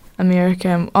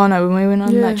America. Oh no, when we went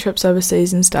on like trips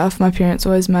overseas and stuff, my parents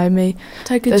always made me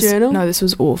take a journal. No, this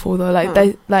was awful though.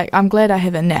 Like I'm glad I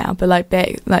have it now, but like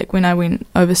back like when I went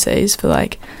overseas for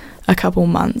like a couple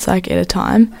months, like at a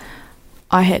time,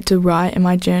 I had to write in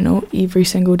my journal every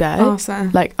single day. Oh,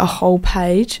 same. Like a whole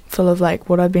page full of like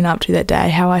what I'd been up to that day,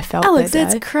 how I felt Alex, that day.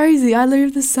 that's crazy. I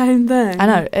learned the same thing. I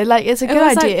know. It's a good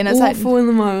idea, like and it's like awful in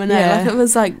the moment. Yeah. Like it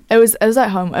was like it was like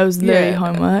home. It was literally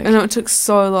homework, and it took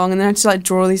so long. And then I had to like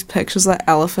draw these pictures like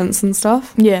elephants and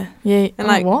stuff. Yeah. And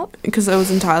like what? Because it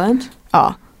was in Thailand.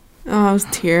 Oh, it was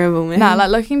terrible, man. Nah,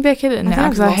 like looking back at it now,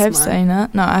 because I have seen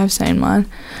it. No, I have seen mine,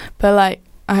 but like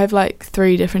I have like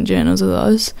 3 different journals of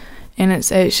those. And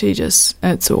it's actually just,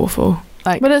 it's awful.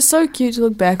 Like, but it's so cute to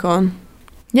look back on.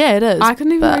 Yeah, it is. I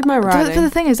couldn't even read my writing. But the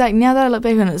thing is, like, now that I look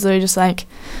back on it, it's literally just like,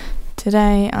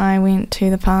 today I went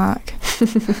to the park.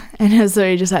 And it was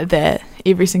literally just like that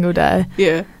every single day.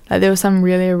 Yeah. Like, there were some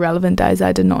really irrelevant days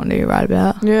I did not need to write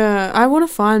about. Yeah, I want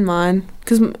to find mine.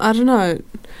 Because, I don't know.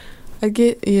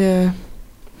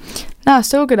 No,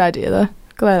 still a good idea, though.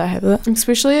 Glad I have it.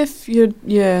 Especially if you're,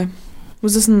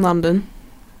 Was this in London?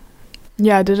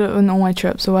 Yeah, I did it on all my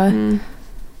trips away.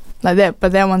 Like that,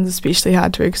 but that one's especially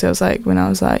hard to read because it was like when I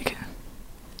was like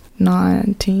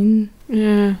 19.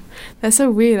 Yeah, that's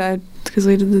so weird. Because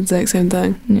we did the exact same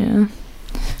thing. Yeah,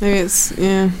 maybe it's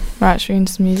Right, should we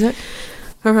into some music?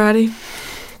 Alrighty.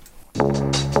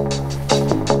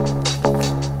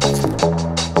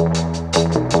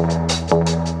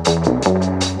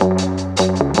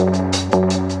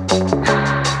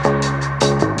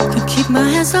 Can keep my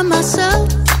hands on myself.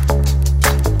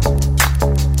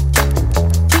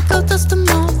 Dust them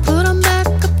off, put them back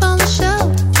up on the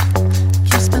shelf.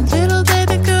 Yes, my little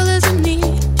baby girl is in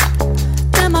need.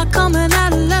 Am I coming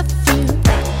out of left field?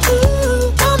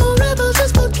 Ooh, I'm a rebel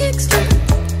just for kicks now.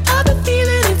 I've been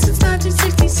feeling it since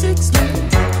 1966 now.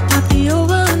 Might be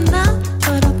over now,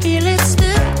 but I feel it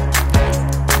still.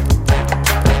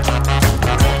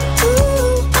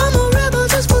 Ooh, I'm a rebel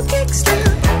just for kicks now.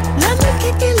 Let me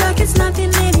kick it like it's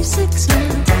 1986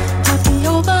 now. Might be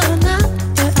over now,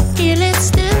 but I feel it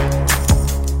still.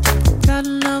 Got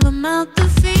another mouth to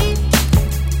feed.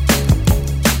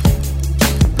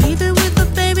 Leaving with the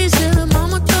babysitter,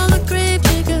 mama call a grave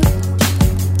digger.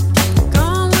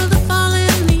 Gone with the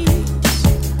falling leaves.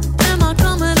 Am I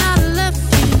coming out of left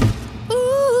field?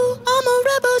 Ooh, I'm a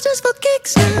rebel just for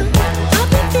kicks now. I've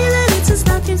been feeling it since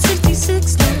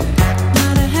 1966 now.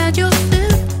 Might have had your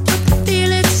fill, but I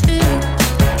feel it still.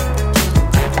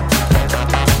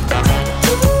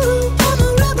 Ooh, I'm a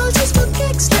rebel just for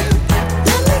kicks now.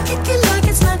 Kick it like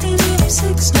it's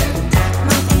 1986 now.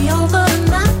 Might be over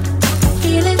now,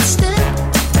 feel it still.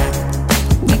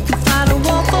 We could fight a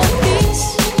war for peace.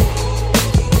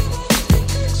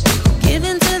 Give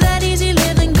in to that easy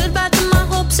living, goodbye to my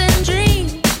hopes and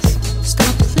dreams.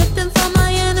 Stop flipping for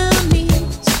my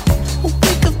enemies.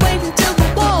 We could wait until the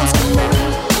walls come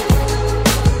down.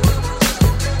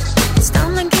 It's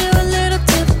time to give a little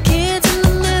to the kids in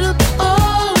the middle.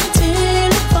 Oh,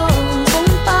 till it falls,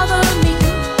 won't bother me.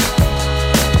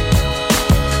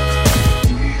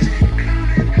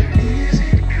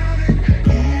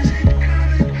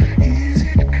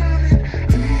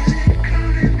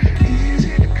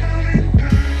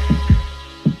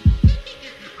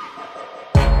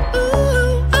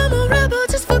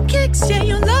 Yeah,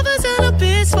 your lovers and a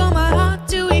bitch for my heart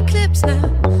to eclipse now.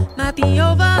 Might be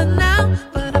over now,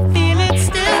 but I feel it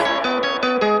still.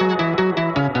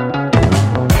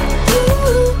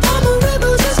 Ooh, I'm a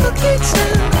rebel just for kicks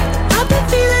now. I've been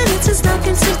feeling it since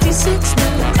 1966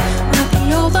 now. Might be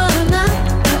over now,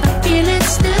 but I feel it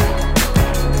still.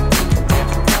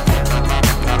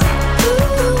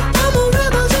 Ooh, I'm a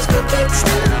rebel just for kicks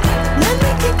now. Let me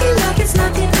kick it like it's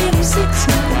 1986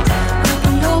 now. Might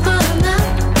be over now.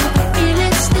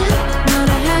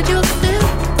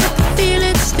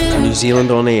 New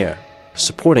Zealand On Air,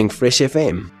 supporting Fresh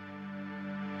FM.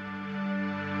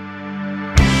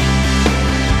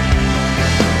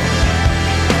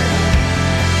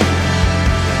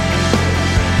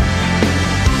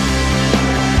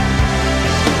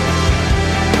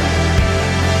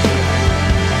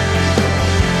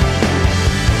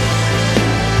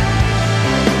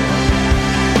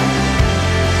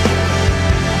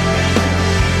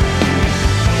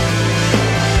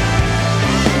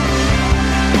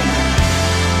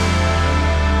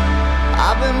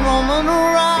 Roaming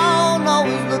around,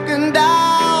 always looking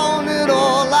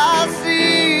all I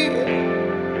see.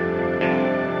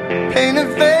 Painted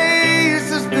face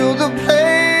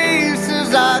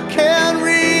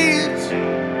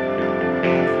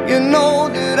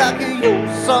I could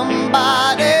use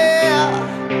somebody.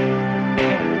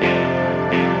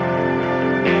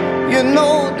 You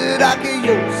know that I could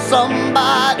use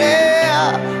somebody.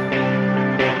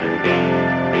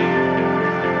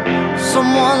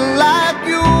 Someone like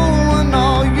you and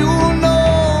all you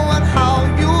know and how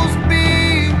you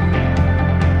speak.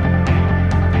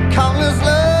 Countless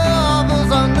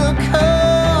lovers under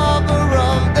cover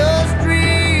of the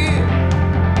street.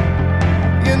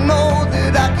 You know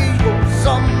that I could use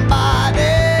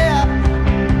somebody.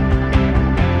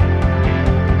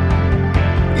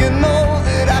 You know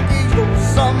that I could use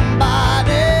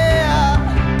somebody.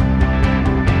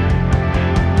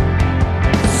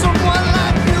 Someone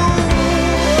like you.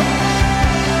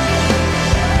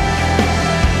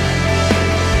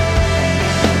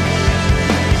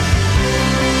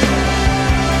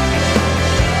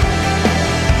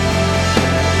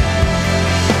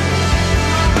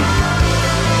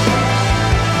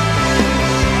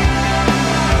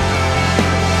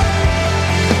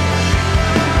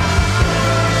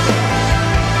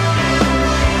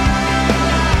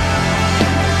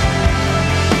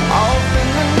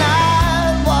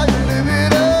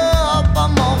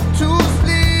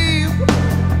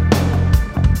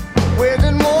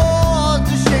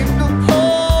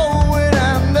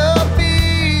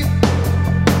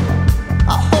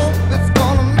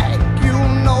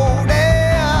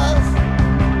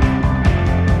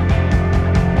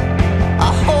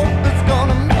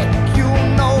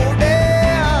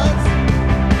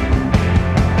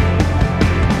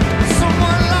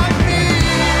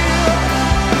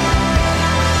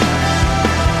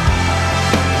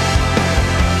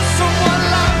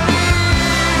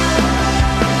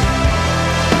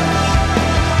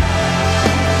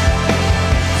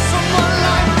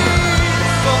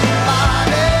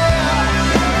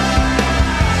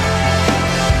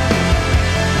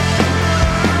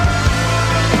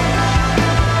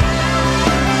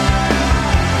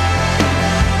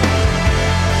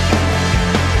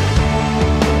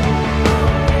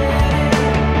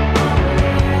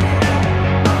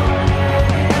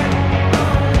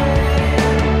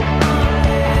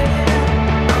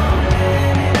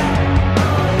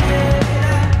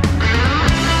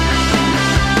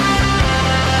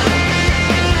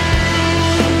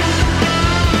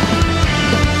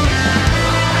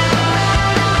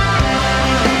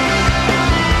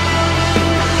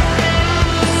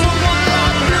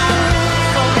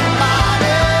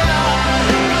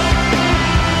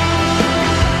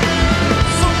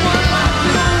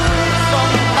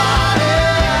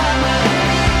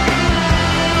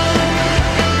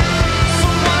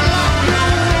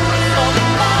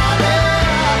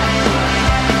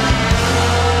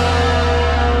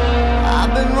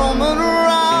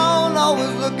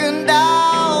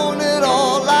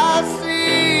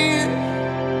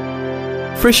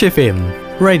 Fresh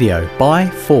FM, radio by,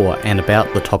 for and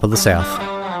about the top of the South.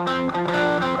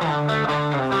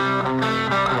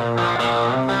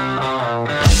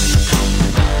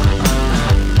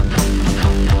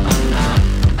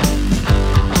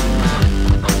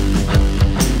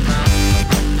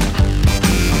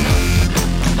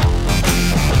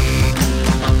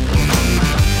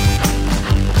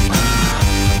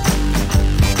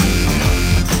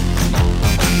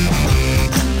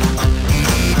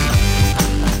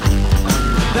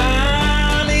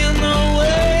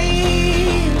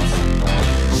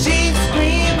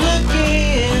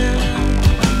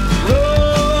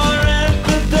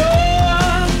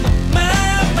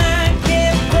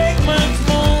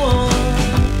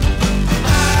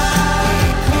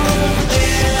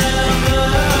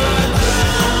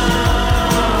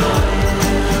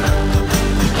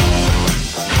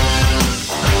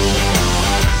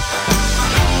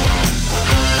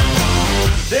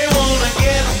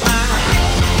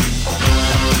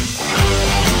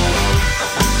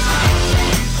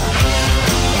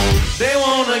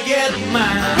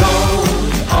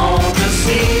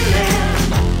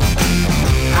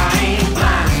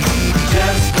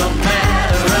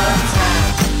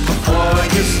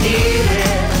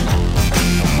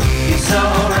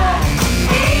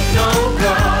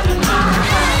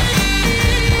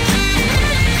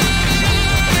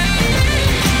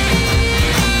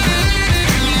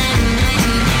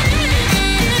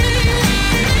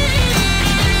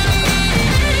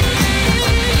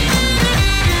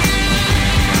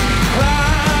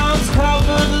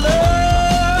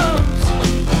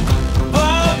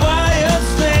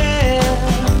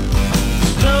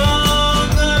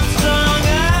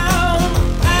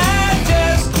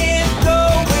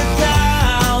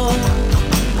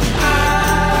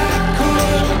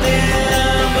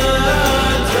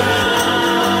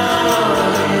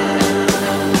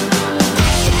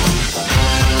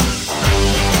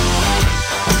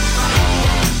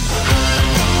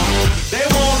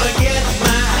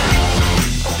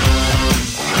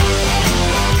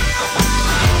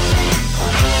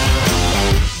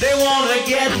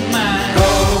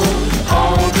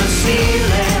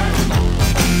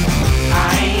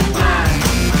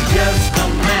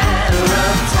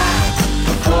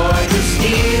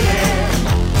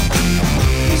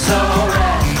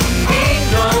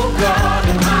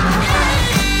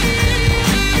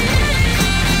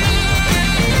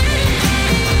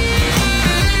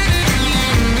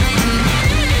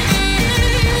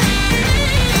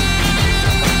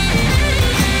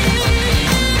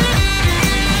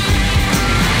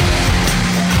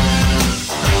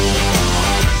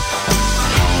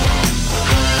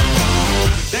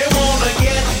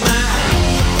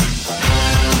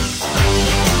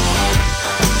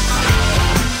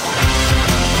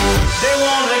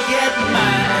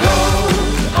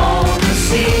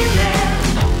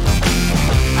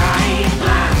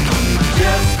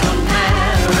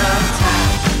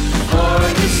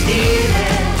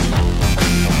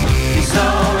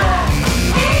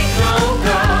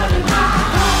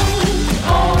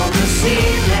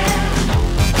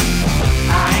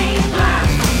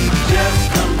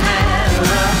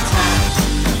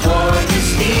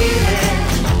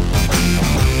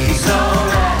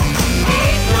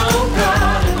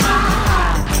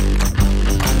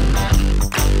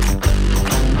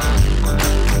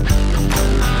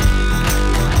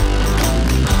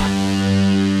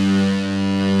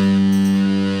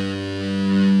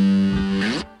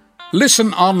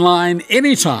 Listen online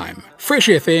anytime.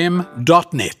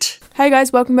 freshfm.net. Hey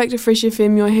guys, welcome back to Fresh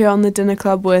FM. You're here on the Dinner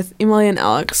Club with Emily and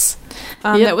Alex.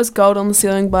 That was Gold on the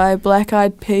Ceiling by Black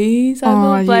Eyed Peas.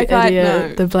 Black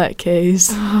Eyed, the Black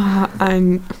Keys.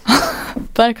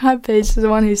 Black Eyed Peas is the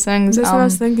one who sings. That's what I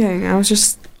was thinking. I was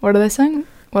just. What do they sing?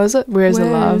 What is it? Where's the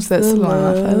love? That's the line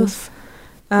I failed.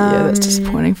 Yeah, that's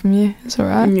disappointing from you. It's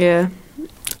alright. Yeah.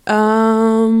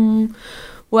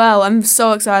 Well, I'm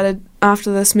so excited.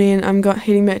 After this, I'm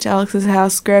heading back to Alex's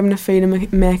house, grabbing a feed of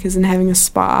Macca's and having a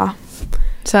spa.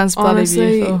 Sounds bloody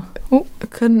beautiful. I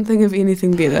couldn't think of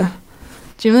anything better.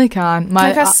 Genuinely can't.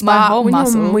 My whole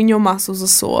muscle. When your muscles are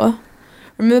sore.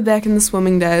 Remember back in the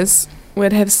swimming days,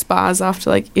 we'd have spas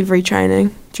after like every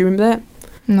training. Do you remember that?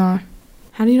 No.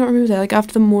 How do you not remember that? Like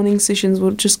after the morning sessions,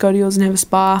 we'd just go to yours and have a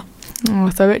spa. Oh,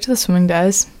 throw back to the swimming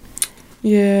days.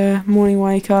 Yeah, morning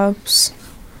wake-ups.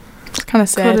 It's kind of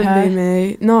sad, Couldn't be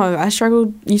me. No, I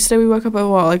struggled. Yesterday we woke up at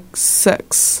what, like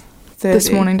 6:30? This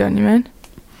morning, don't you mean?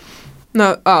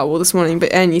 No, this morning,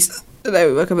 but yesterday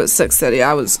we woke up at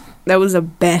 6:30. That was a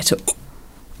battle.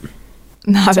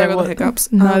 No, that was hiccups.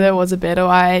 That was a battle.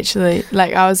 I actually,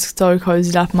 I was so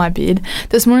cozied up in my bed.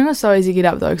 This morning was so easy to get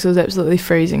up though, because it was absolutely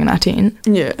freezing in our tent.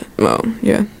 Yeah, well,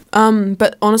 yeah.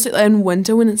 But honestly, in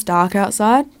winter when it's dark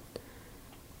outside,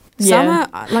 yeah.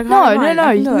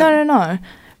 Summer, No.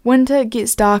 Winter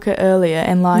gets darker earlier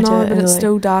and lighter. No, but it's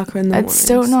still darker in the mornings.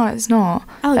 It's not.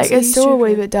 Alex, it's still a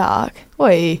wee bit dark.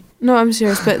 Wait. No, I'm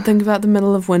serious, but think about the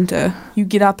middle of winter. You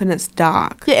get up and it's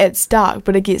dark. Yeah, it's dark,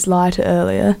 but it gets lighter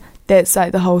earlier. That's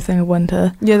like the whole thing of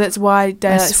winter. Yeah, that's why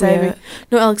daylight saving.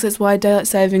 No, Alex, that's why daylight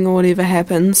saving or whatever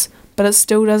happens, but it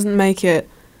still doesn't make it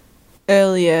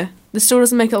earlier. It still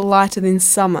doesn't make it lighter than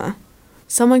summer.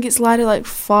 Summer gets lighter like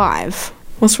 5.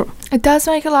 What's wrong? It does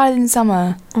make it lighter than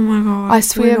summer. Oh my god! I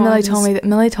swear, Millie told me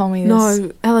this.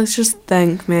 No, Alex, just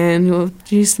think, man. You're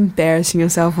just embarrassing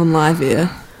yourself on live here.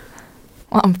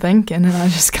 Well, I'm thinking, and I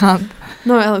just can't.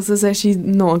 No, Alex, it's actually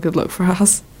not a good look for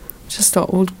us. Just stop.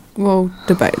 We'll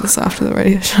debate this after the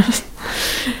radio show.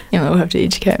 Yeah, we'll have to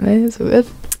educate me. It's all good.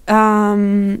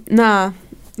 Nah.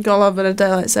 Got a little bit of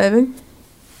daylight saving.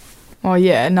 Oh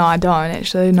yeah, no, I don't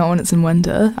actually. Not when it's in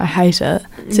winter. I hate it.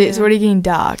 See, it's already getting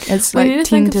dark. It's like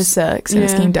 10 to 6 and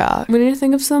it's getting dark. We need to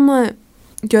think of some like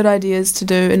good ideas to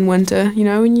do in winter. You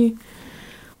know, when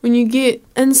you get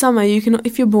in summer, you can,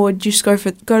 if you're bored, just go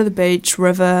to the beach,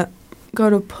 river,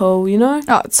 go to a pool. You know.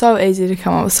 Oh, it's so easy to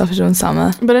come up with stuff to do in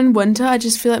summer. But in winter, I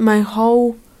just feel like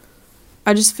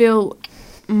I just feel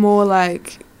more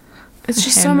like it's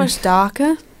just so much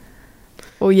darker.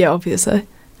 Well, yeah, obviously.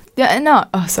 Yeah, no.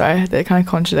 Oh, sorry, that kind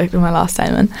of contradicted my last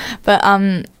statement. But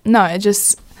no, you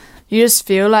just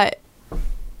feel like,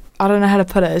 I don't know how to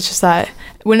put it. It's just like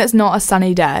when it's not a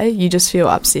sunny day, you just feel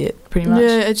upset, pretty much.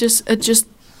 Yeah, it just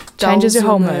changes your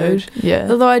whole mood. Yeah.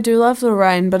 Although I do love the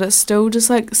rain, but it's still just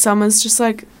like summer's just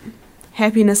like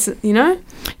happiness, you know?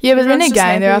 Yeah, but then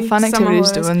again, there are fun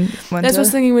activities to do in winter. That's what I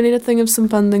was thinking. We need to think of some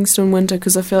fun things to do in winter,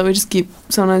 because I feel like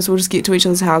sometimes we'll just get to each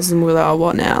other's houses and we're like, oh,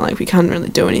 what now? Like, we can't really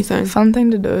do anything. Fun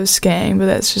thing to do is skiing, but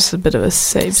that's just a bit of a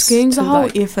sieve. Skiing's a whole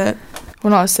effort.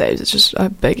 Well, not a sieve, it's just a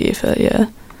big effort, yeah.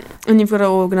 And you've got to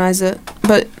organise it.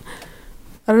 But,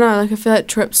 I don't know, like, I feel like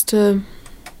trips to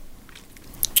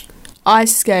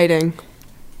ice skating.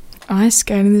 Ice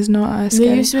skating? There's no ice skating.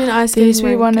 There used to be an ice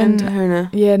skating rink in Tahuna.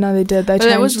 Yeah, no, they did. But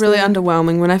that was really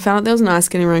underwhelming. When I found out there was an ice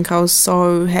skating rink, I was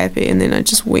so happy. And then I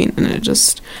just went and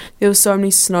there was so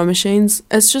many snow machines.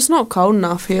 It's just not cold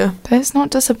enough here. That's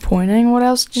not disappointing. What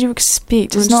else did you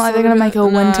expect? It's not like they're going to make a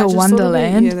winter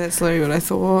wonderland. Yeah, that's literally what I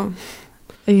thought.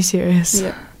 Are you serious?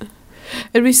 Yeah.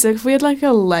 It'd be sick if we had like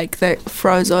a lake that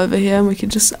froze over here and we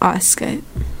could just ice skate.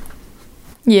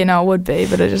 Yeah, no, it would be,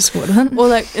 but it just wouldn't. Or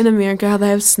like in America, how they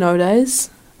have snow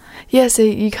days. Yeah,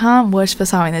 see, you can't wish for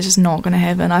something that's just not going to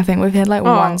happen. I think we've had like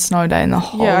one snow day in the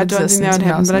whole I don't think that would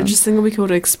happen, but I Nelson. just think it would be cool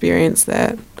to experience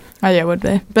that. Oh, yeah, it would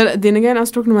be. But then again, I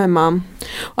was talking to my mum.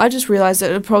 I just realised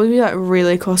that it would probably be like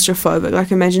really claustrophobic.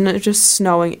 Like, imagine it just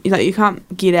snowing. Like, you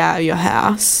can't get out of your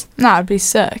house. No, it'd be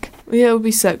sick. Yeah, it would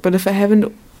be sick, but if it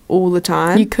happened all the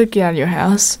time. You could get out of your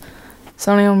house. It's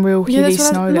only on real heavy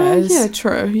snow days. Yeah,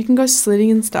 true. You can go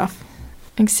sledding and stuff.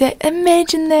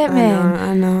 Imagine that, man.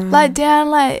 I know. Like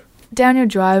down your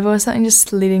driveway or something, just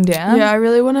sledding down. Yeah, I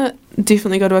really want to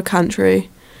definitely go to a country.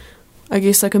 I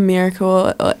guess like America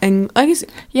or I guess.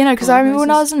 You know, because I remember when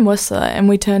I was in Whistler and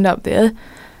we turned up there,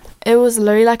 it was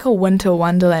literally like a winter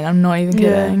wonderland. I'm not even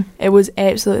kidding. Yeah. It was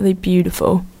absolutely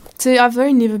beautiful. See, I've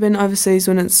really never been overseas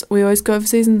we always go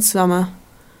overseas in summer.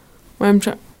 When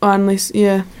I'm unless,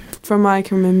 from what I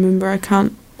can remember, I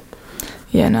can't.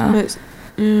 Yeah, no.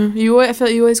 I feel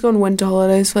like you always go on winter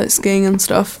holidays for like skiing and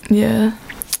stuff. Yeah.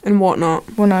 And whatnot.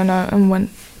 Well, no, and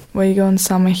where you go in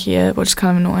summer here, which is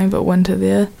kind of annoying, but winter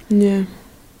there. Yeah.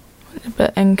 A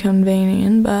bit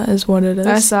inconvenient, but is what it is.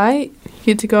 I say, you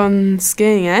get to go on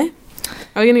skiing, eh?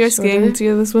 Are we going to go skiing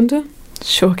together this winter?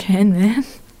 Sure can, man.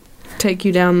 Take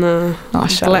you down the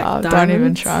shut Black up. Diamonds. Don't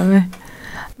even try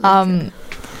me.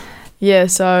 Yeah,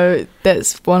 so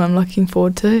that's what I'm looking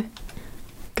forward to.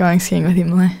 Going skiing with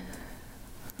Emily.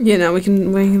 Yeah, no, we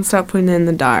can start putting it in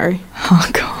the diary. Oh,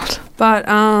 God. But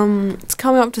it's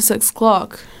coming up to 6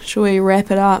 o'clock. Shall we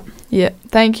wrap it up? Yeah.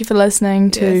 Thank you for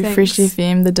listening to Fresh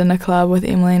FM, the Dinner Club with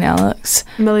Emily and Alex.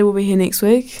 Millie will be here next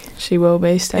week. She will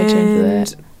be. Stay tuned for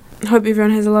that. Hope everyone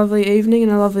has a lovely evening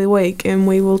and a lovely week, and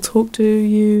we will talk to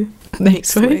you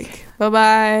next week.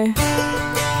 Bye-bye.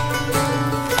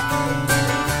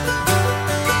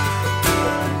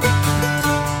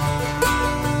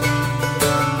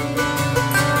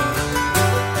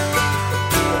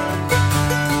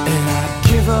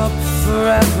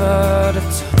 Forever to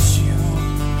touch you,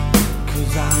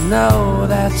 'cause I know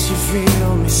that you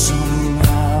feel me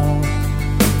somehow.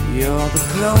 You're the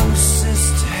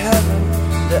closest to heaven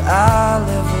that I'll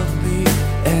ever be,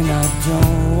 and I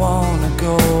don't wanna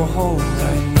go home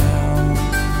right now.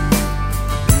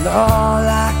 And all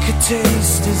I could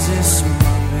taste is this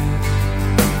moment,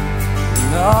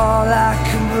 and all I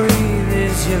can breathe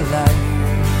is your life.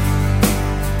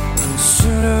 And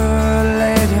sooner or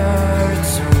later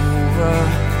it's over,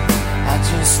 I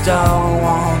just don't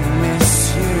want to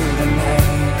miss you tonight.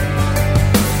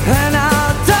 And I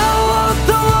don't want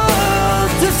the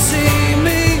world to see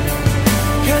me,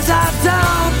 'cause I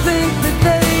don't think that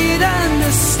they'd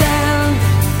understand.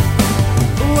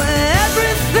 When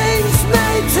everything's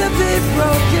made to be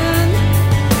broken,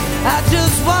 I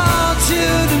just want you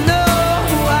to know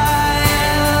who I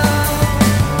am.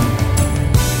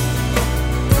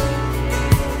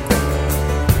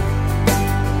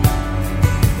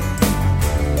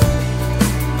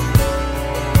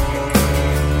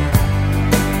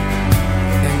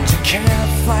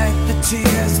 Can't fight the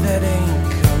tears that ain't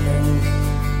coming,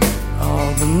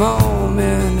 all the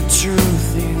moment of truth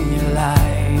in your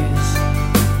lies.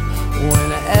 When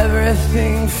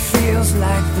everything feels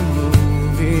like the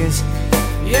movies,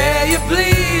 yeah, you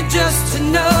bleed just to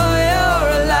know you're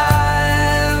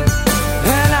alive.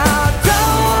 And I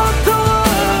don't want the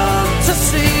world to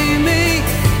see me,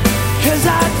 'cause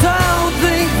I don't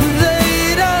think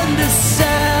they'd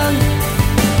understand.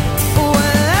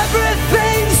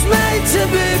 To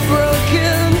be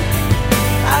broken,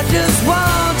 I just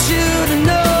want you to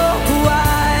know who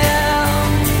I am.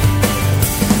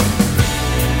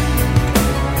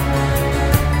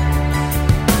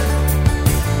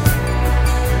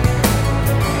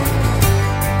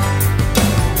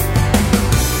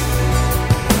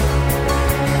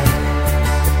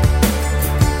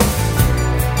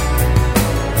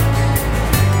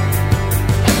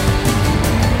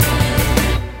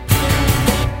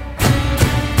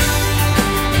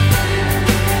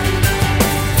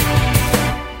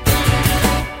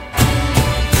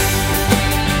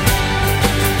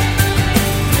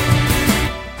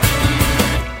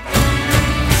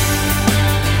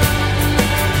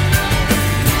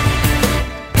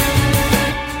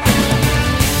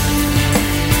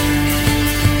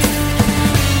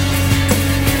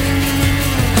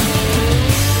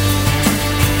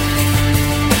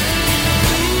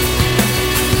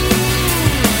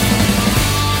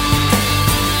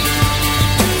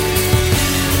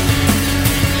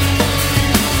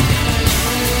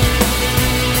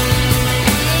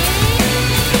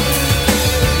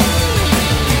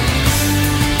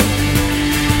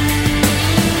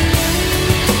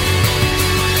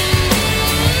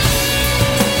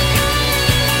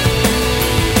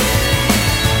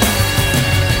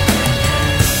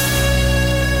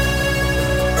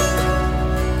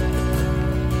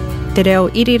 Te reo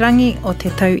irirangi o te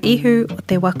tau ihu o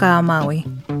te waka a Māui.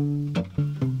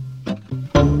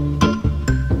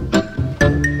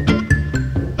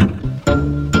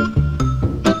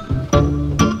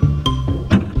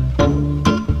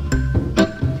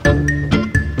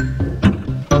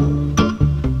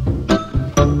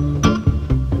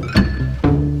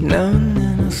 Now and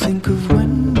then I think of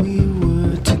when we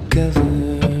were together,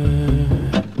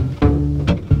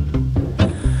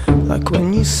 like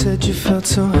when you said you felt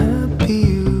so happy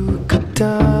you could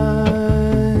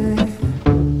die.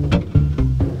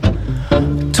 I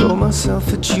told myself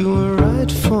that you were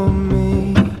right for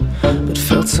me, but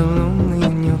felt so lonely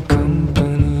in your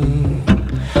company.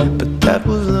 But that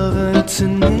was love and it's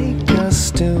an ache I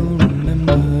still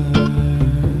remember.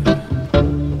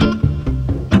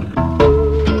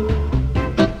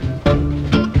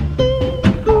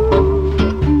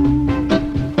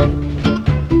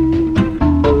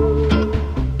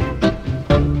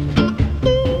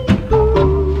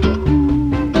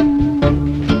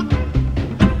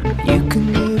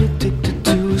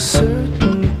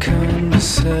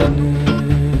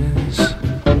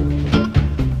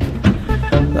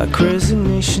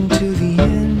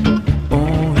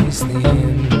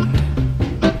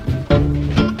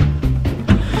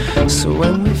 So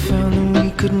when we found that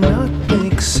we could not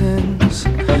make sense,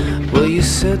 well, you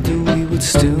said that we would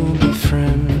still be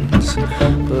friends.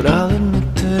 But I'll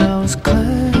admit that I was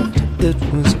glad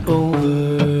it was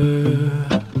over.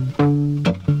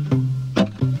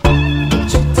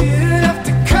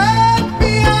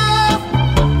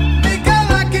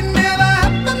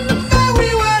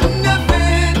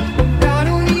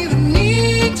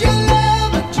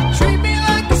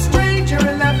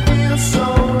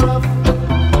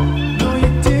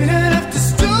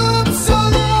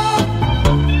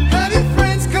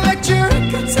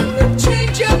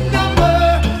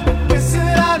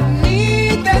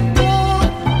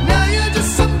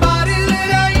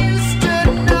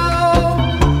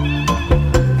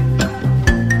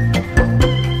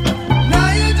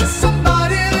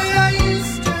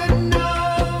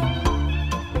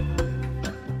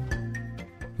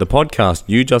 The podcast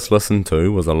you just listened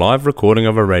to was a live recording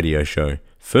of a radio show,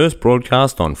 first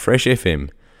broadcast on Fresh FM,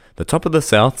 the top of the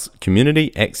South's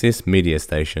community access media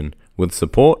station, with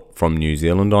support from New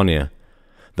Zealand On Air.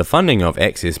 The funding of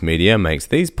Access Media makes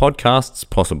these podcasts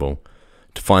possible.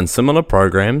 To find similar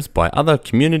programs by other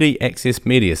community access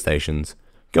media stations,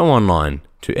 go online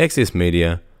to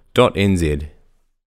accessmedia.nz.